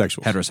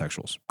 Heterosexuals.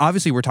 Heterosexuals.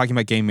 Obviously, we're talking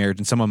about gay marriage,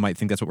 and someone might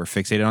think that's what we're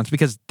fixated on. It's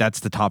because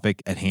that's the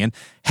topic at hand.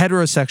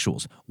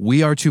 Heterosexuals.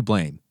 We are to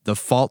blame. The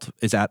fault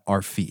is at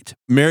our feet.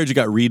 Marriage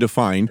got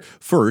redefined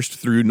first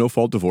through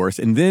no-fault divorce,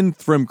 and then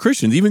from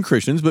Christians, even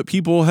Christians, but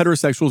people,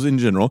 heterosexuals in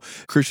general,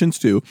 Christians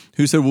too,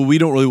 who said, well, we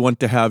don't really want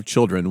to have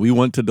children. We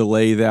want to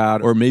delay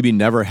that or maybe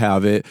never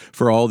have it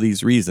for all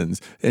these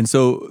reasons. And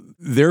so,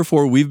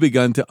 therefore, we've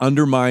begun to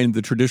undermine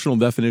the traditional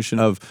definition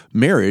of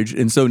marriage.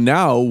 And so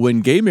now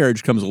when gay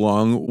marriage comes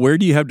along, where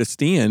do you have to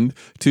stand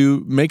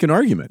to make an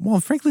argument?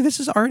 Well, frankly, this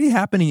is already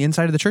happening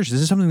inside of the church.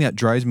 This is something that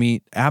drives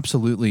me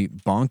absolutely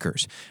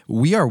bonkers.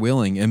 We are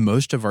willing in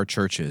most of our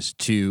churches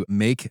to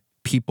make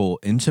people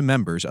into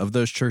members of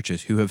those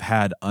churches who have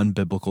had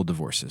unbiblical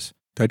divorces.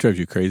 That drives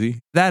you crazy?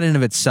 That in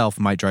of itself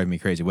might drive me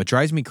crazy. What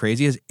drives me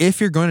crazy is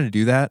if you're going to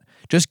do that,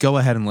 just go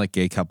ahead and let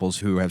gay couples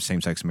who have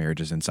same-sex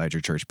marriages inside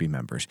your church be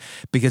members.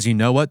 Because you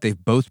know what? They've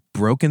both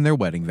broken their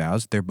wedding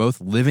vows. They're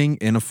both living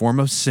in a form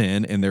of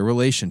sin in their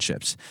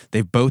relationships.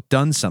 They've both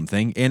done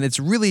something, and it's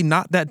really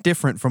not that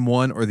different from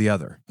one or the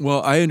other.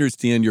 Well, I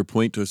understand your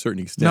point to a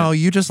certain extent. No,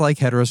 you just like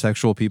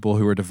heterosexual people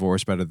who are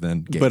divorced better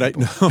than gay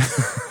people.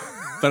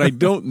 But I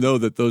don't know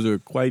that those are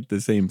quite the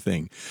same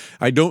thing.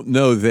 I don't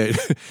know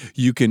that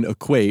you can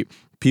equate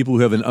people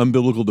who have an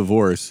unbiblical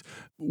divorce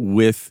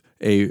with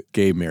a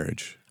gay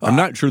marriage. I'm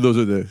not sure those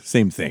are the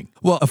same thing.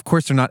 Well, of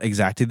course, they're not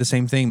exactly the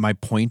same thing. My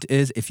point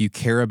is, if you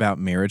care about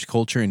marriage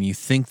culture and you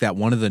think that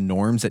one of the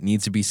norms that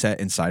needs to be set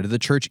inside of the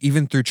church,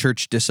 even through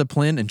church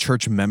discipline and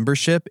church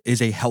membership,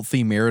 is a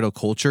healthy marital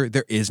culture,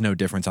 there is no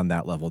difference on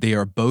that level. They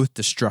are both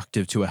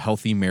destructive to a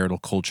healthy marital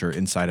culture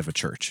inside of a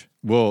church.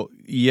 Well,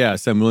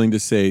 yes, I'm willing to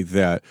say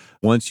that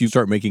once you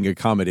start making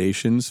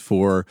accommodations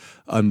for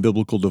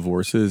unbiblical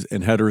divorces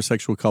and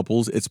heterosexual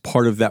couples, it's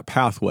part of that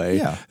pathway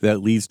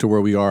that leads to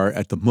where we are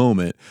at the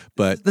moment.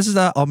 But this is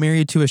a I'll marry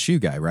you to a shoe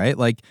guy, right?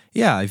 Like,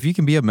 yeah, if you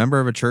can be a member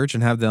of a church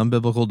and have the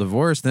unbiblical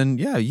divorce, then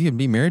yeah, you can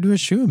be married to a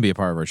shoe and be a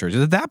part of our church.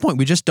 At that point,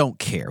 we just don't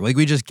care. Like,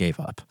 we just gave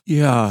up.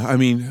 Yeah, I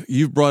mean,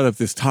 you've brought up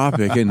this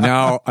topic, and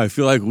now I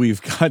feel like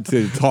we've got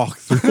to talk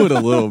through it a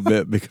little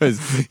bit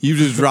because you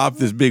just dropped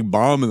this big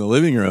bomb in the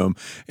living room.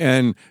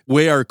 And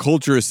way our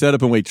culture is set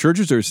up and way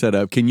churches are set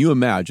up, can you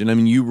imagine? I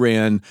mean, you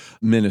ran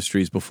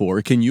ministries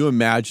before. Can you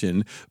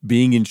imagine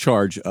being in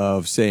charge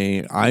of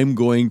saying, I'm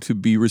going to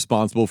be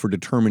responsible for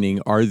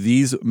determining, are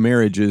these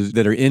marriages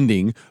that are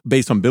ending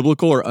based on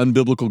biblical or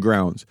unbiblical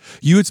grounds?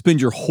 You would spend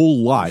your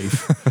whole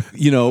life,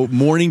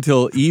 morning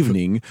till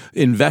evening,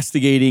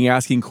 investigating,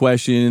 asking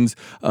questions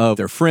of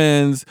their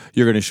friends.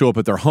 You're going to show up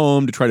at their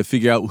home to try to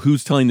figure out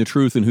who's telling the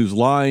truth and who's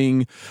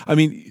lying. I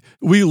mean,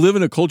 we live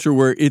in a culture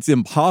where it's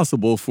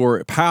impossible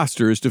for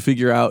pastors to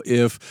figure out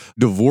if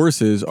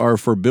divorces are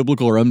for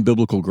biblical or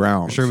unbiblical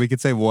grounds. Sure, we could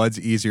say one's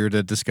easier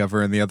to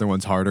discover and the other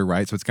one's harder,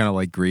 right? So it's kind of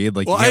like greed.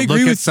 Like, well, you can't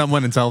look at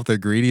someone and tell if they're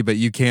greedy, but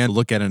you can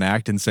look at an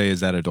act and say,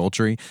 is that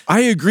adultery?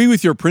 I agree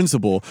with your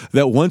principle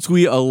that once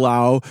we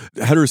allow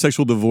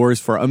heterosexual divorce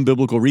for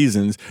unbiblical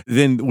reasons,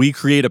 then we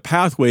create a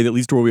pathway that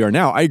leads to where we are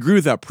now. I agree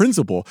with that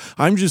principle.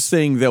 I'm just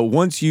saying that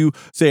once you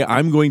say,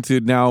 I'm going to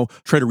now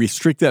try to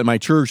restrict that in my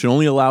church and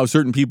only allow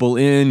certain people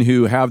in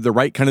who have the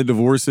right kind of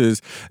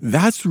divorces,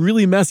 that's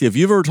really messy. If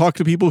you've ever talked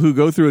to people who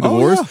go through a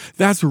divorce,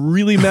 that's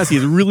really messy.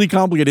 It's really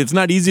complicated. It's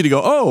not easy to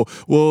go, oh,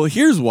 well,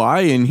 here's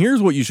why, and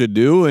here's what you should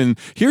do, and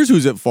here's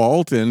who's at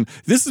fault, and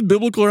this is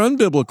biblical or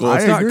unbiblical.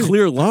 It's not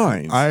clear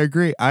lines. I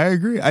agree.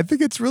 I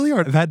think it's really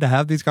hard. I've had to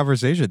have these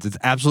conversations. It's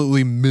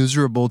absolutely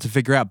miserable to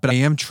figure out, but I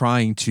am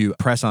trying to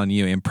press on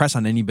you and press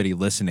on anybody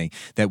listening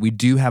that we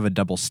do have a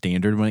double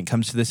standard when it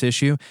comes to this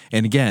issue.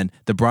 And again,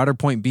 the broader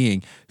point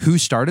being, who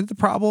started the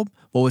problem?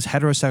 Well, it was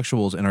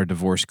heterosexuals in our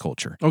divorce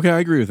culture. Okay, I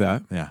agree with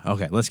that. Yeah,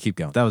 okay, let's keep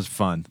going. That was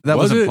fun. That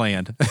wasn't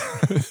planned.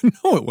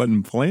 No, it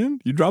wasn't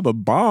planned. You drop a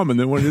bomb and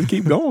then want to just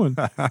keep going.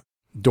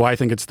 Do I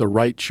think it's the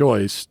right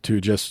choice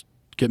to just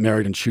get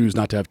married and choose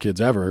not to have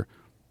kids ever?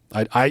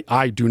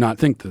 I do not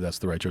think that that's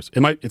the right choice.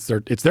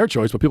 It's their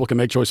choice, but people can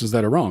make choices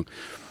that are wrong.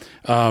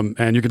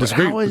 And you can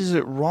disagree. How is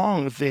it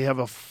wrong if they have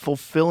a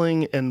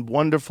fulfilling and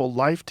wonderful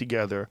life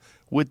together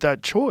with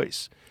that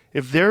choice?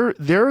 If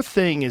their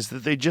thing is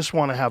that they just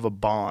want to have a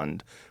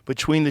bond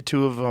between the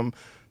two of them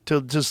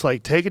to just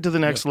like take it to the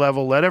next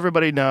level, let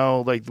everybody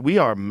know, like, we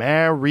are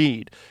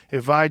married.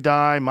 If I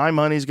die, my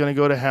money's going to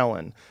go to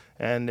Helen.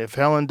 And if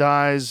Helen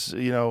dies,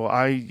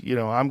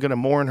 I'm going to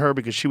mourn her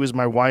because she was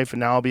my wife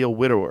and now I'll be a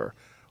widower.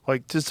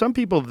 Like, to some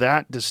people,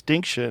 that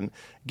distinction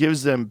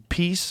gives them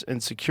peace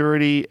and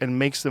security and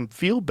makes them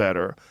feel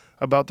better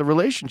about the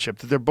relationship,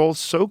 that they're both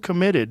so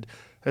committed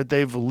that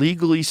they've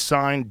legally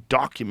signed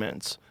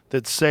documents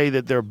that say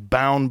that they're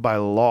bound by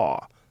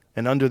law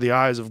and under the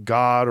eyes of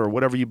God or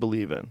whatever you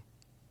believe in.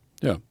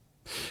 Yeah.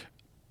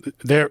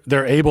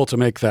 They're able to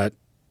make that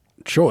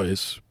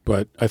choice,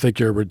 but I think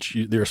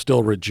you're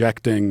still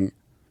rejecting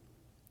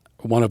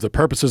one of the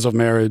purposes of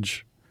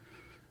marriage.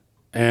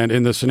 And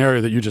in the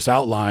scenario that you just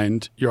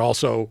outlined, you're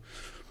also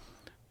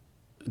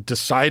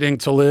deciding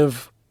to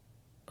live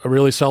a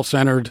really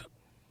self-centered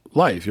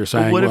life. You're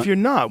saying, but what if you're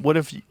not? What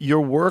if your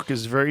work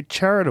is very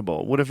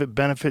charitable? What if it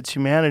benefits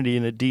humanity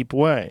in a deep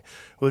way?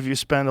 What if you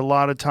spend a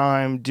lot of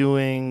time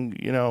doing,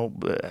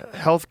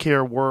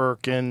 healthcare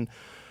work and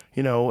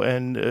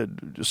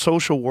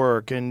social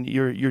work, and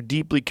you're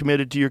deeply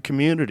committed to your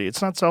community?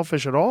 It's not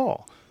selfish at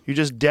all. You're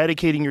just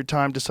dedicating your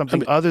time to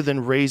something other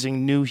than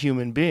raising new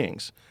human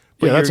beings.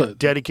 But you're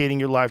dedicating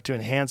your life to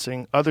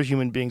enhancing other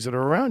human beings that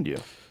are around you.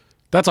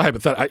 That's a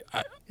hypothetical.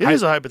 It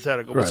is a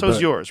hypothetical, but so is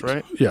yours,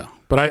 right? Yeah,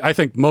 but I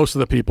think most of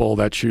the people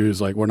that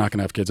choose, like, we're not going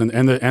to have kids, and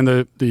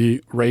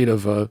the rate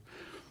of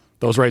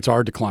those rates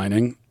are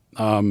declining,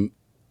 and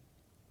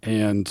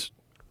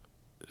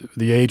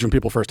the age when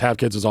people first have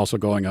kids is also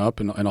going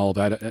up, and all of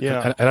that.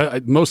 Yeah.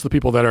 And most of the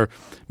people that are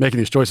making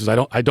these choices,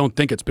 I don't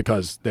think it's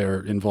because they're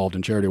involved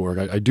in charity work.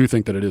 I do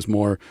think that it is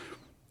more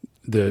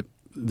the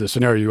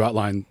scenario you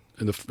outlined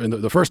in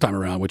the first time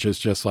around, which is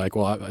just like,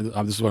 well,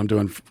 this is what I'm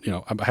doing.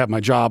 I have my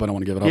job. I don't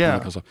want to give it up. Yeah.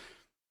 Because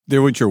They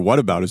weren't sure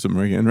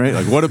whataboutism again, right?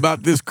 Like, what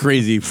about this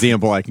crazy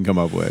example I can come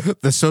up with?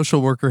 The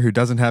social worker who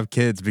doesn't have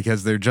kids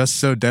because they're just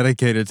so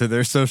dedicated to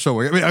their social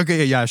work. I mean,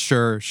 okay, yeah,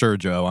 sure,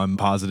 Joe. I'm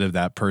positive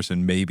that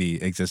person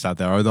maybe exists out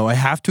there. Although I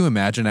have to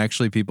imagine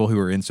actually people who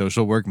are in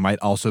social work might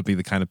also be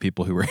the kind of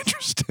people who are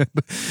interested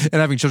in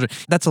having children.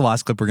 That's the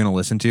last clip we're going to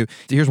listen to.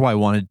 Here's why I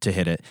wanted to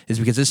hit it, is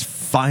because this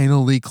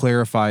finally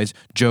clarifies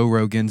Joe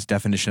Rogan's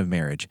definition of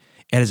marriage.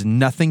 It has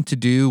nothing to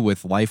do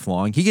with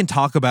lifelong. He can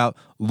talk about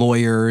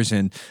lawyers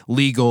and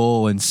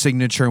legal and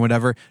signature and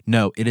whatever.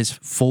 No, it is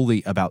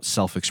fully about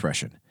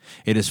self-expression.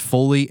 It is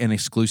fully and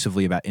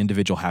exclusively about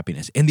individual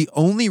happiness. And the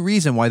only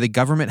reason why the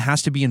government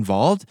has to be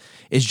involved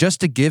is just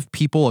to give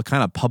people a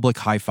kind of public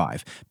high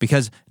five,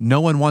 because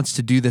no one wants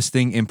to do this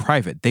thing in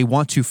private. They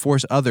want to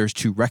force others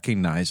to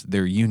recognize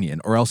their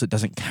union, or else it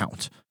doesn't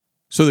count.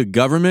 So the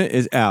government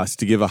is asked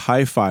to give a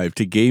high five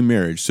to gay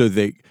marriage so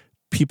that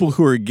people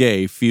who are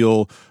gay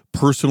feel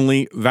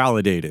personally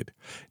validated.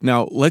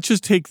 Now, let's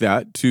just take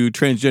that to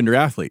transgender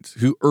athletes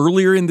who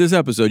earlier in this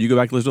episode, you go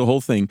back and listen to the whole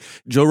thing,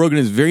 Joe Rogan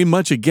is very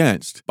much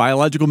against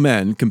biological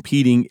men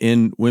competing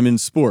in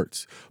women's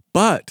sports.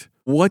 But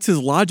what's his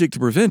logic to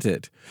prevent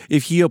it?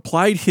 If he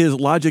applied his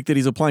logic that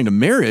he's applying to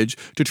marriage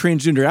to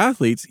transgender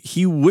athletes,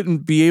 he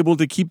wouldn't be able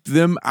to keep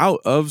them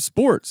out of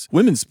sports,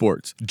 women's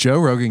sports. Joe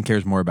Rogan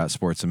cares more about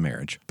sports than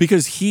marriage.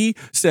 Because he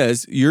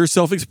says your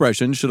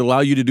self-expression should allow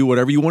you to do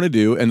whatever you want to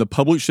do, and the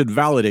public should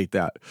validate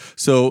that.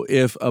 So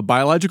if a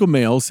biological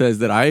male says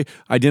that I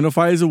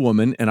identify as a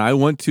woman and I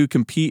want to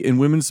compete in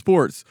women's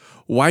sports,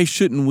 why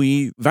shouldn't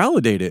we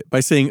validate it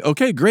by saying,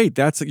 okay, great,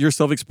 that's your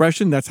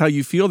self-expression, that's how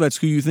you feel, that's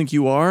who you think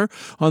you are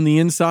on the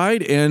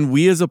inside, and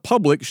we as a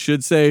public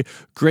should say,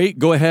 great,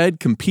 go ahead,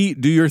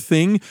 compete, do your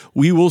thing,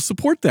 we will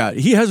support that.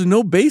 He has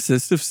no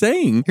basis of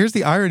saying. Here's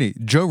the irony.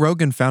 Joe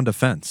Rogan found a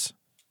fence.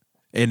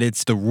 And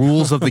it's the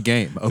rules of the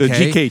game, okay? The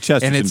G.K.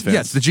 Chesterton fence.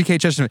 Yes, the G.K.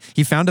 Chesterton.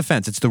 He found a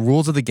fence. It's the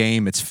rules of the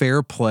game. It's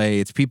fair play.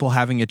 It's people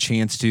having a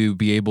chance to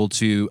be able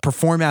to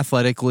perform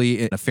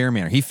athletically in a fair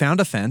manner. He found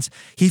a fence.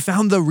 He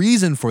found the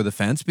reason for the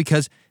fence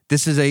because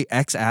this is a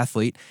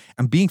ex-athlete.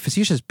 I'm being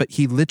facetious, but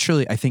he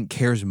literally, I think,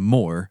 cares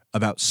more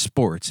about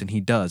sports than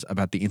he does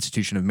about the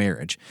institution of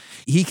marriage.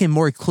 He can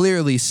more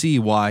clearly see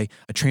why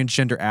a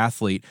transgender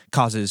athlete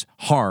causes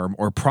harm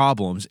or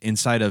problems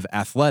inside of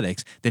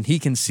athletics than he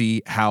can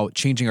see how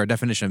changing our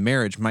definition of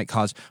marriage might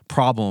cause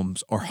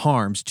problems or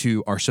harms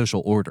to our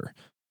social order.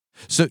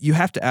 So you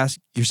have to ask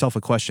yourself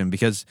a question,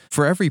 because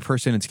for every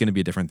person, it's going to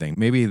be a different thing.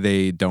 Maybe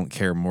they don't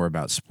care more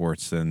about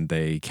sports than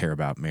they care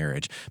about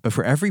marriage. But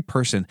for every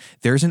person,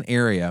 there's an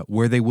area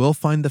where they will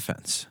find the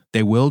fence.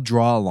 They will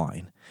draw a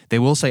line. They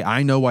will say,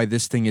 I know why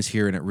this thing is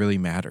here and it really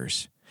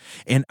matters.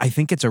 And I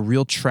think it's a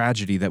real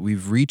tragedy that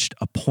we've reached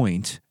a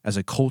point as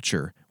a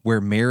culture where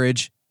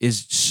marriage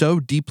is so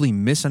deeply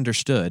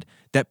misunderstood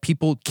that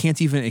people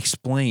can't even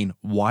explain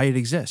why it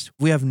exists.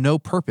 We have no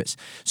purpose.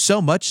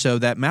 So much so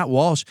that Matt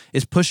Walsh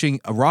is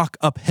pushing a rock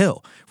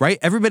uphill, right?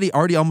 Everybody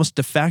already almost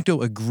de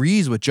facto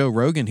agrees with Joe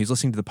Rogan who's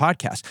listening to the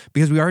podcast,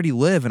 because we already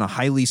live in a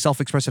highly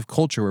self-expressive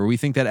culture where we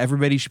think that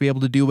everybody should be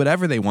able to do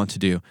whatever they want to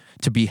do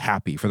to be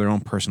happy for their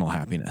own personal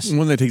happiness.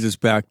 One that takes us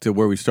back to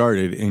where we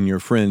started, and your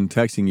friend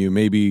texting you,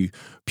 maybe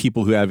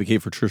people who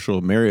advocate for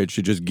traditional marriage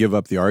should just give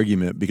up the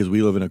argument, because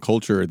we live in a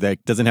culture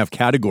that doesn't have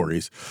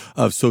categories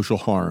of social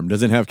harm,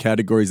 doesn't have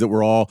categories that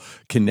we're all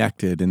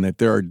connected, and that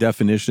there are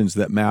definitions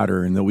that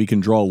matter, and that we can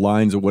draw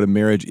lines of what a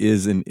marriage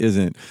is and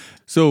isn't.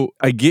 So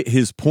I get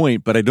his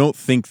point, but I don't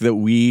think that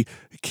we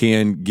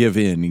can give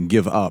in and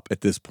give up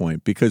at this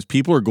point, because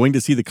people are going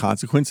to see the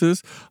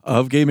consequences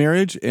of gay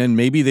marriage, and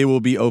maybe they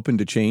will be open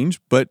to change.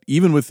 But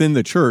even within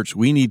the church,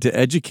 we need to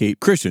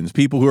educate Christians,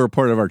 people who are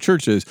part of our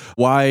churches,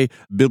 why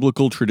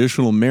biblical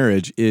traditional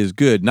marriage is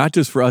good, not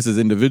just for us as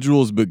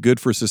individuals, but good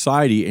for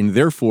society. And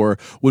therefore,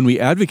 when we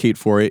advocate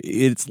for it,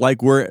 it's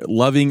like we're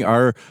loving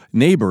our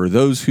neighbor,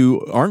 those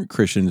who aren't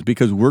Christians,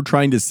 because we're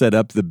trying to set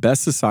up the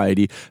best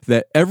society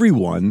that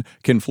everyone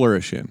can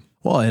flourish in.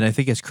 Well, and I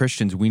think as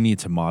Christians, we need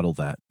to model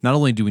that. Not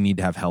only do we need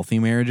to have healthy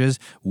marriages,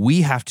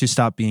 we have to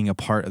stop being a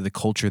part of the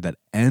culture that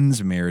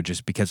ends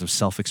marriages because of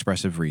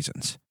self-expressive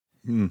reasons.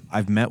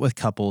 I've met with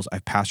couples,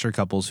 I've pastored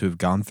couples who have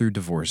gone through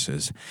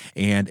divorces,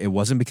 and it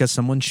wasn't because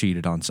someone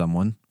cheated on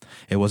someone.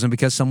 It wasn't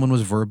because someone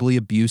was verbally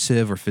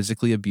abusive or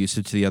physically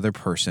abusive to the other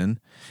person.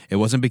 It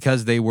wasn't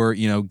because they were,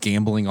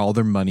 gambling all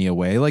their money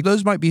away. Like,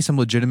 those might be some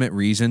legitimate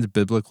reasons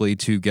biblically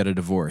to get a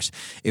divorce.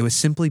 It was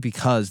simply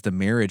because the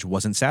marriage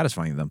wasn't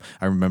satisfying them.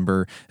 I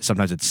remember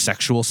sometimes it's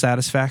sexual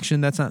satisfaction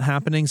that's not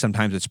happening.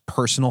 Sometimes it's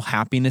personal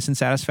happiness and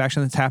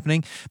satisfaction that's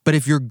happening. But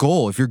if your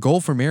goal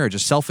for marriage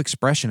is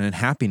self-expression and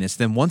happiness,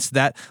 then once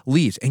that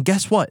leaves, and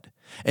guess what?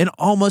 In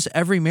almost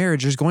every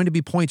marriage, there's going to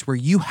be points where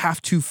you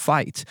have to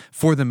fight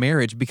for the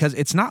marriage because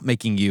it's not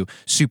making you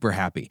super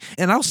happy.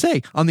 And I'll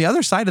say, on the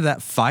other side of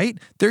that fight,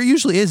 there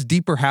usually is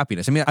deeper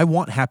happiness. I mean, I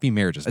want happy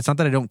marriages. It's not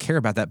that I don't care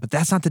about that, but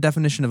that's not the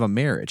definition of a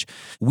marriage.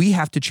 We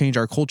have to change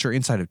our culture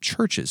inside of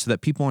churches so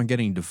that people aren't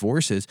getting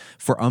divorces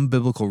for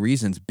unbiblical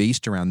reasons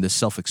based around this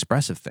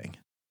self-expressive thing.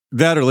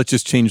 That, or let's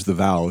just change the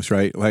vows,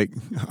 right? Like,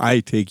 I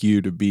take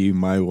you to be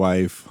my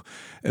wife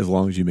as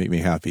long as you make me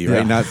happy, right?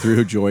 Yeah. Not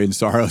through joy and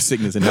sorrow,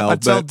 sickness and health.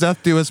 Until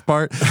death do us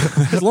part.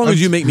 As long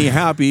as you make me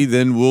happy,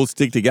 then we'll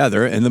stick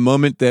together. And the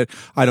moment that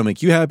I don't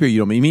make you happy or you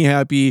don't make me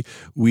happy,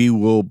 we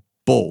will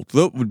bolt.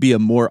 That would be a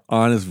more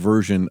honest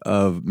version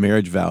of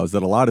marriage vows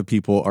that a lot of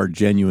people are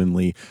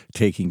genuinely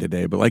taking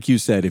today. But like you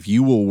said, if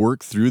you will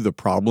work through the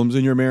problems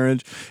in your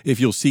marriage,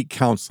 if you'll seek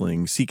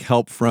counseling, seek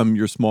help from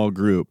your small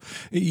group,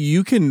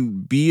 you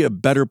can be a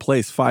better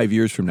place 5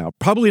 years from now.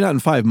 Probably not in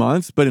 5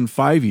 months, but in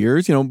 5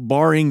 years,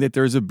 barring that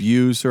there's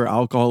abuse or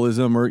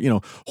alcoholism or,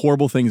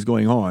 horrible things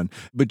going on.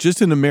 But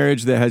just in a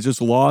marriage that has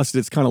just lost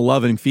its kind of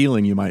love and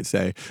feeling, you might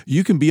say,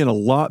 you can be in a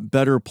lot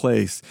better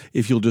place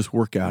if you'll just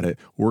work at it,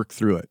 work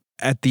through it.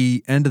 At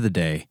the end of the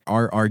day,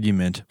 our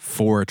argument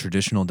for a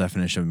traditional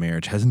definition of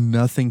marriage has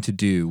nothing to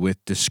do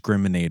with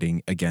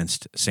discriminating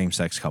against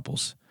same-sex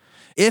couples.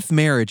 If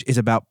marriage is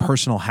about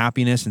personal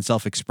happiness and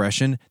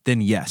self-expression,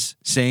 then yes,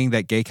 saying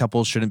that gay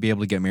couples shouldn't be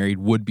able to get married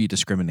would be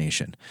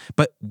discrimination.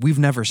 But we've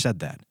never said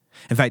that.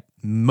 In fact,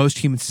 most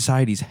human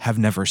societies have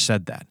never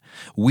said that.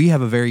 We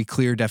have a very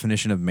clear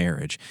definition of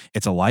marriage.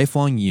 It's a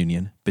lifelong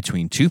union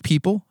between two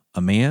people,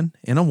 a man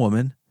and a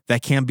woman,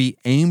 that can be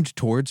aimed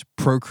towards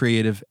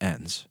procreative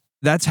ends.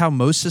 That's how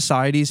most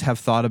societies have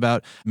thought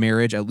about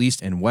marriage, at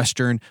least in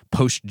Western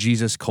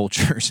post-Jesus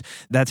cultures.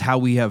 That's how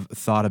we have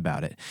thought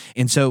about it.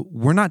 And so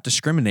we're not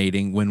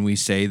discriminating when we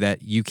say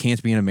that you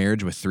can't be in a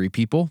marriage with 3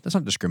 people. That's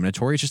not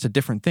discriminatory. It's just a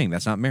different thing.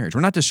 That's not marriage.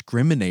 We're not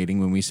discriminating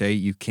when we say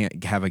you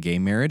can't have a gay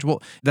marriage.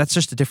 Well, that's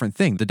just a different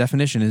thing. The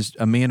definition is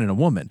a man and a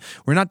woman.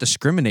 We're not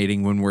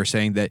discriminating when we're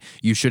saying that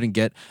you shouldn't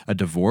get a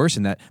divorce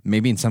and that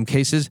maybe in some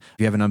cases, if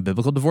you have an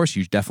unbiblical divorce,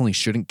 you definitely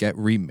shouldn't get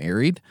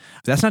remarried.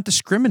 That's not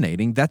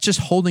discriminating. That's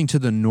just holding to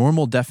the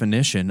normal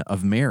definition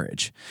of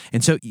marriage.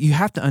 And so you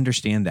have to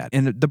understand that.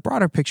 And the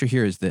broader picture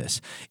here is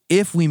this.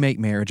 If we make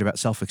marriage about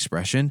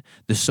self-expression,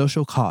 the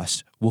social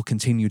costs will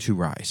continue to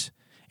rise.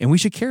 And we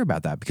should care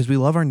about that because we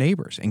love our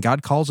neighbors. And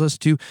God calls us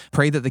to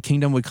pray that the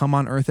kingdom would come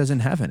on earth as in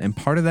heaven. And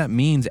part of that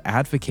means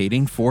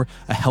advocating for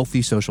a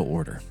healthy social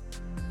order.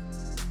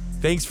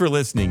 Thanks for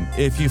listening.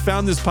 If you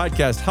found this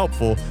podcast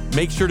helpful,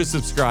 make sure to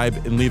subscribe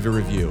and leave a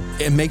review.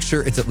 And make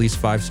sure it's at least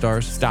 5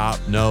 stars. Stop.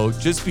 No,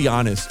 just be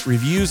honest.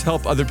 Reviews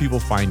help other people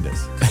find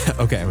us.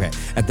 Okay.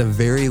 At the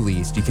very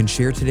least, you can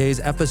share today's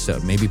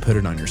episode. Maybe put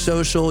it on your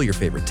social, your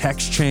favorite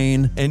text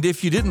chain. And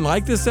if you didn't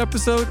like this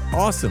episode,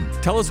 awesome.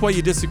 Tell us why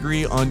you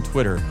disagree on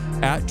Twitter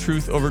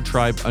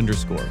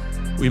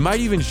 @TruthOverTribe_. We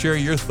might even share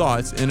your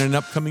thoughts in an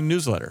upcoming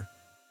newsletter.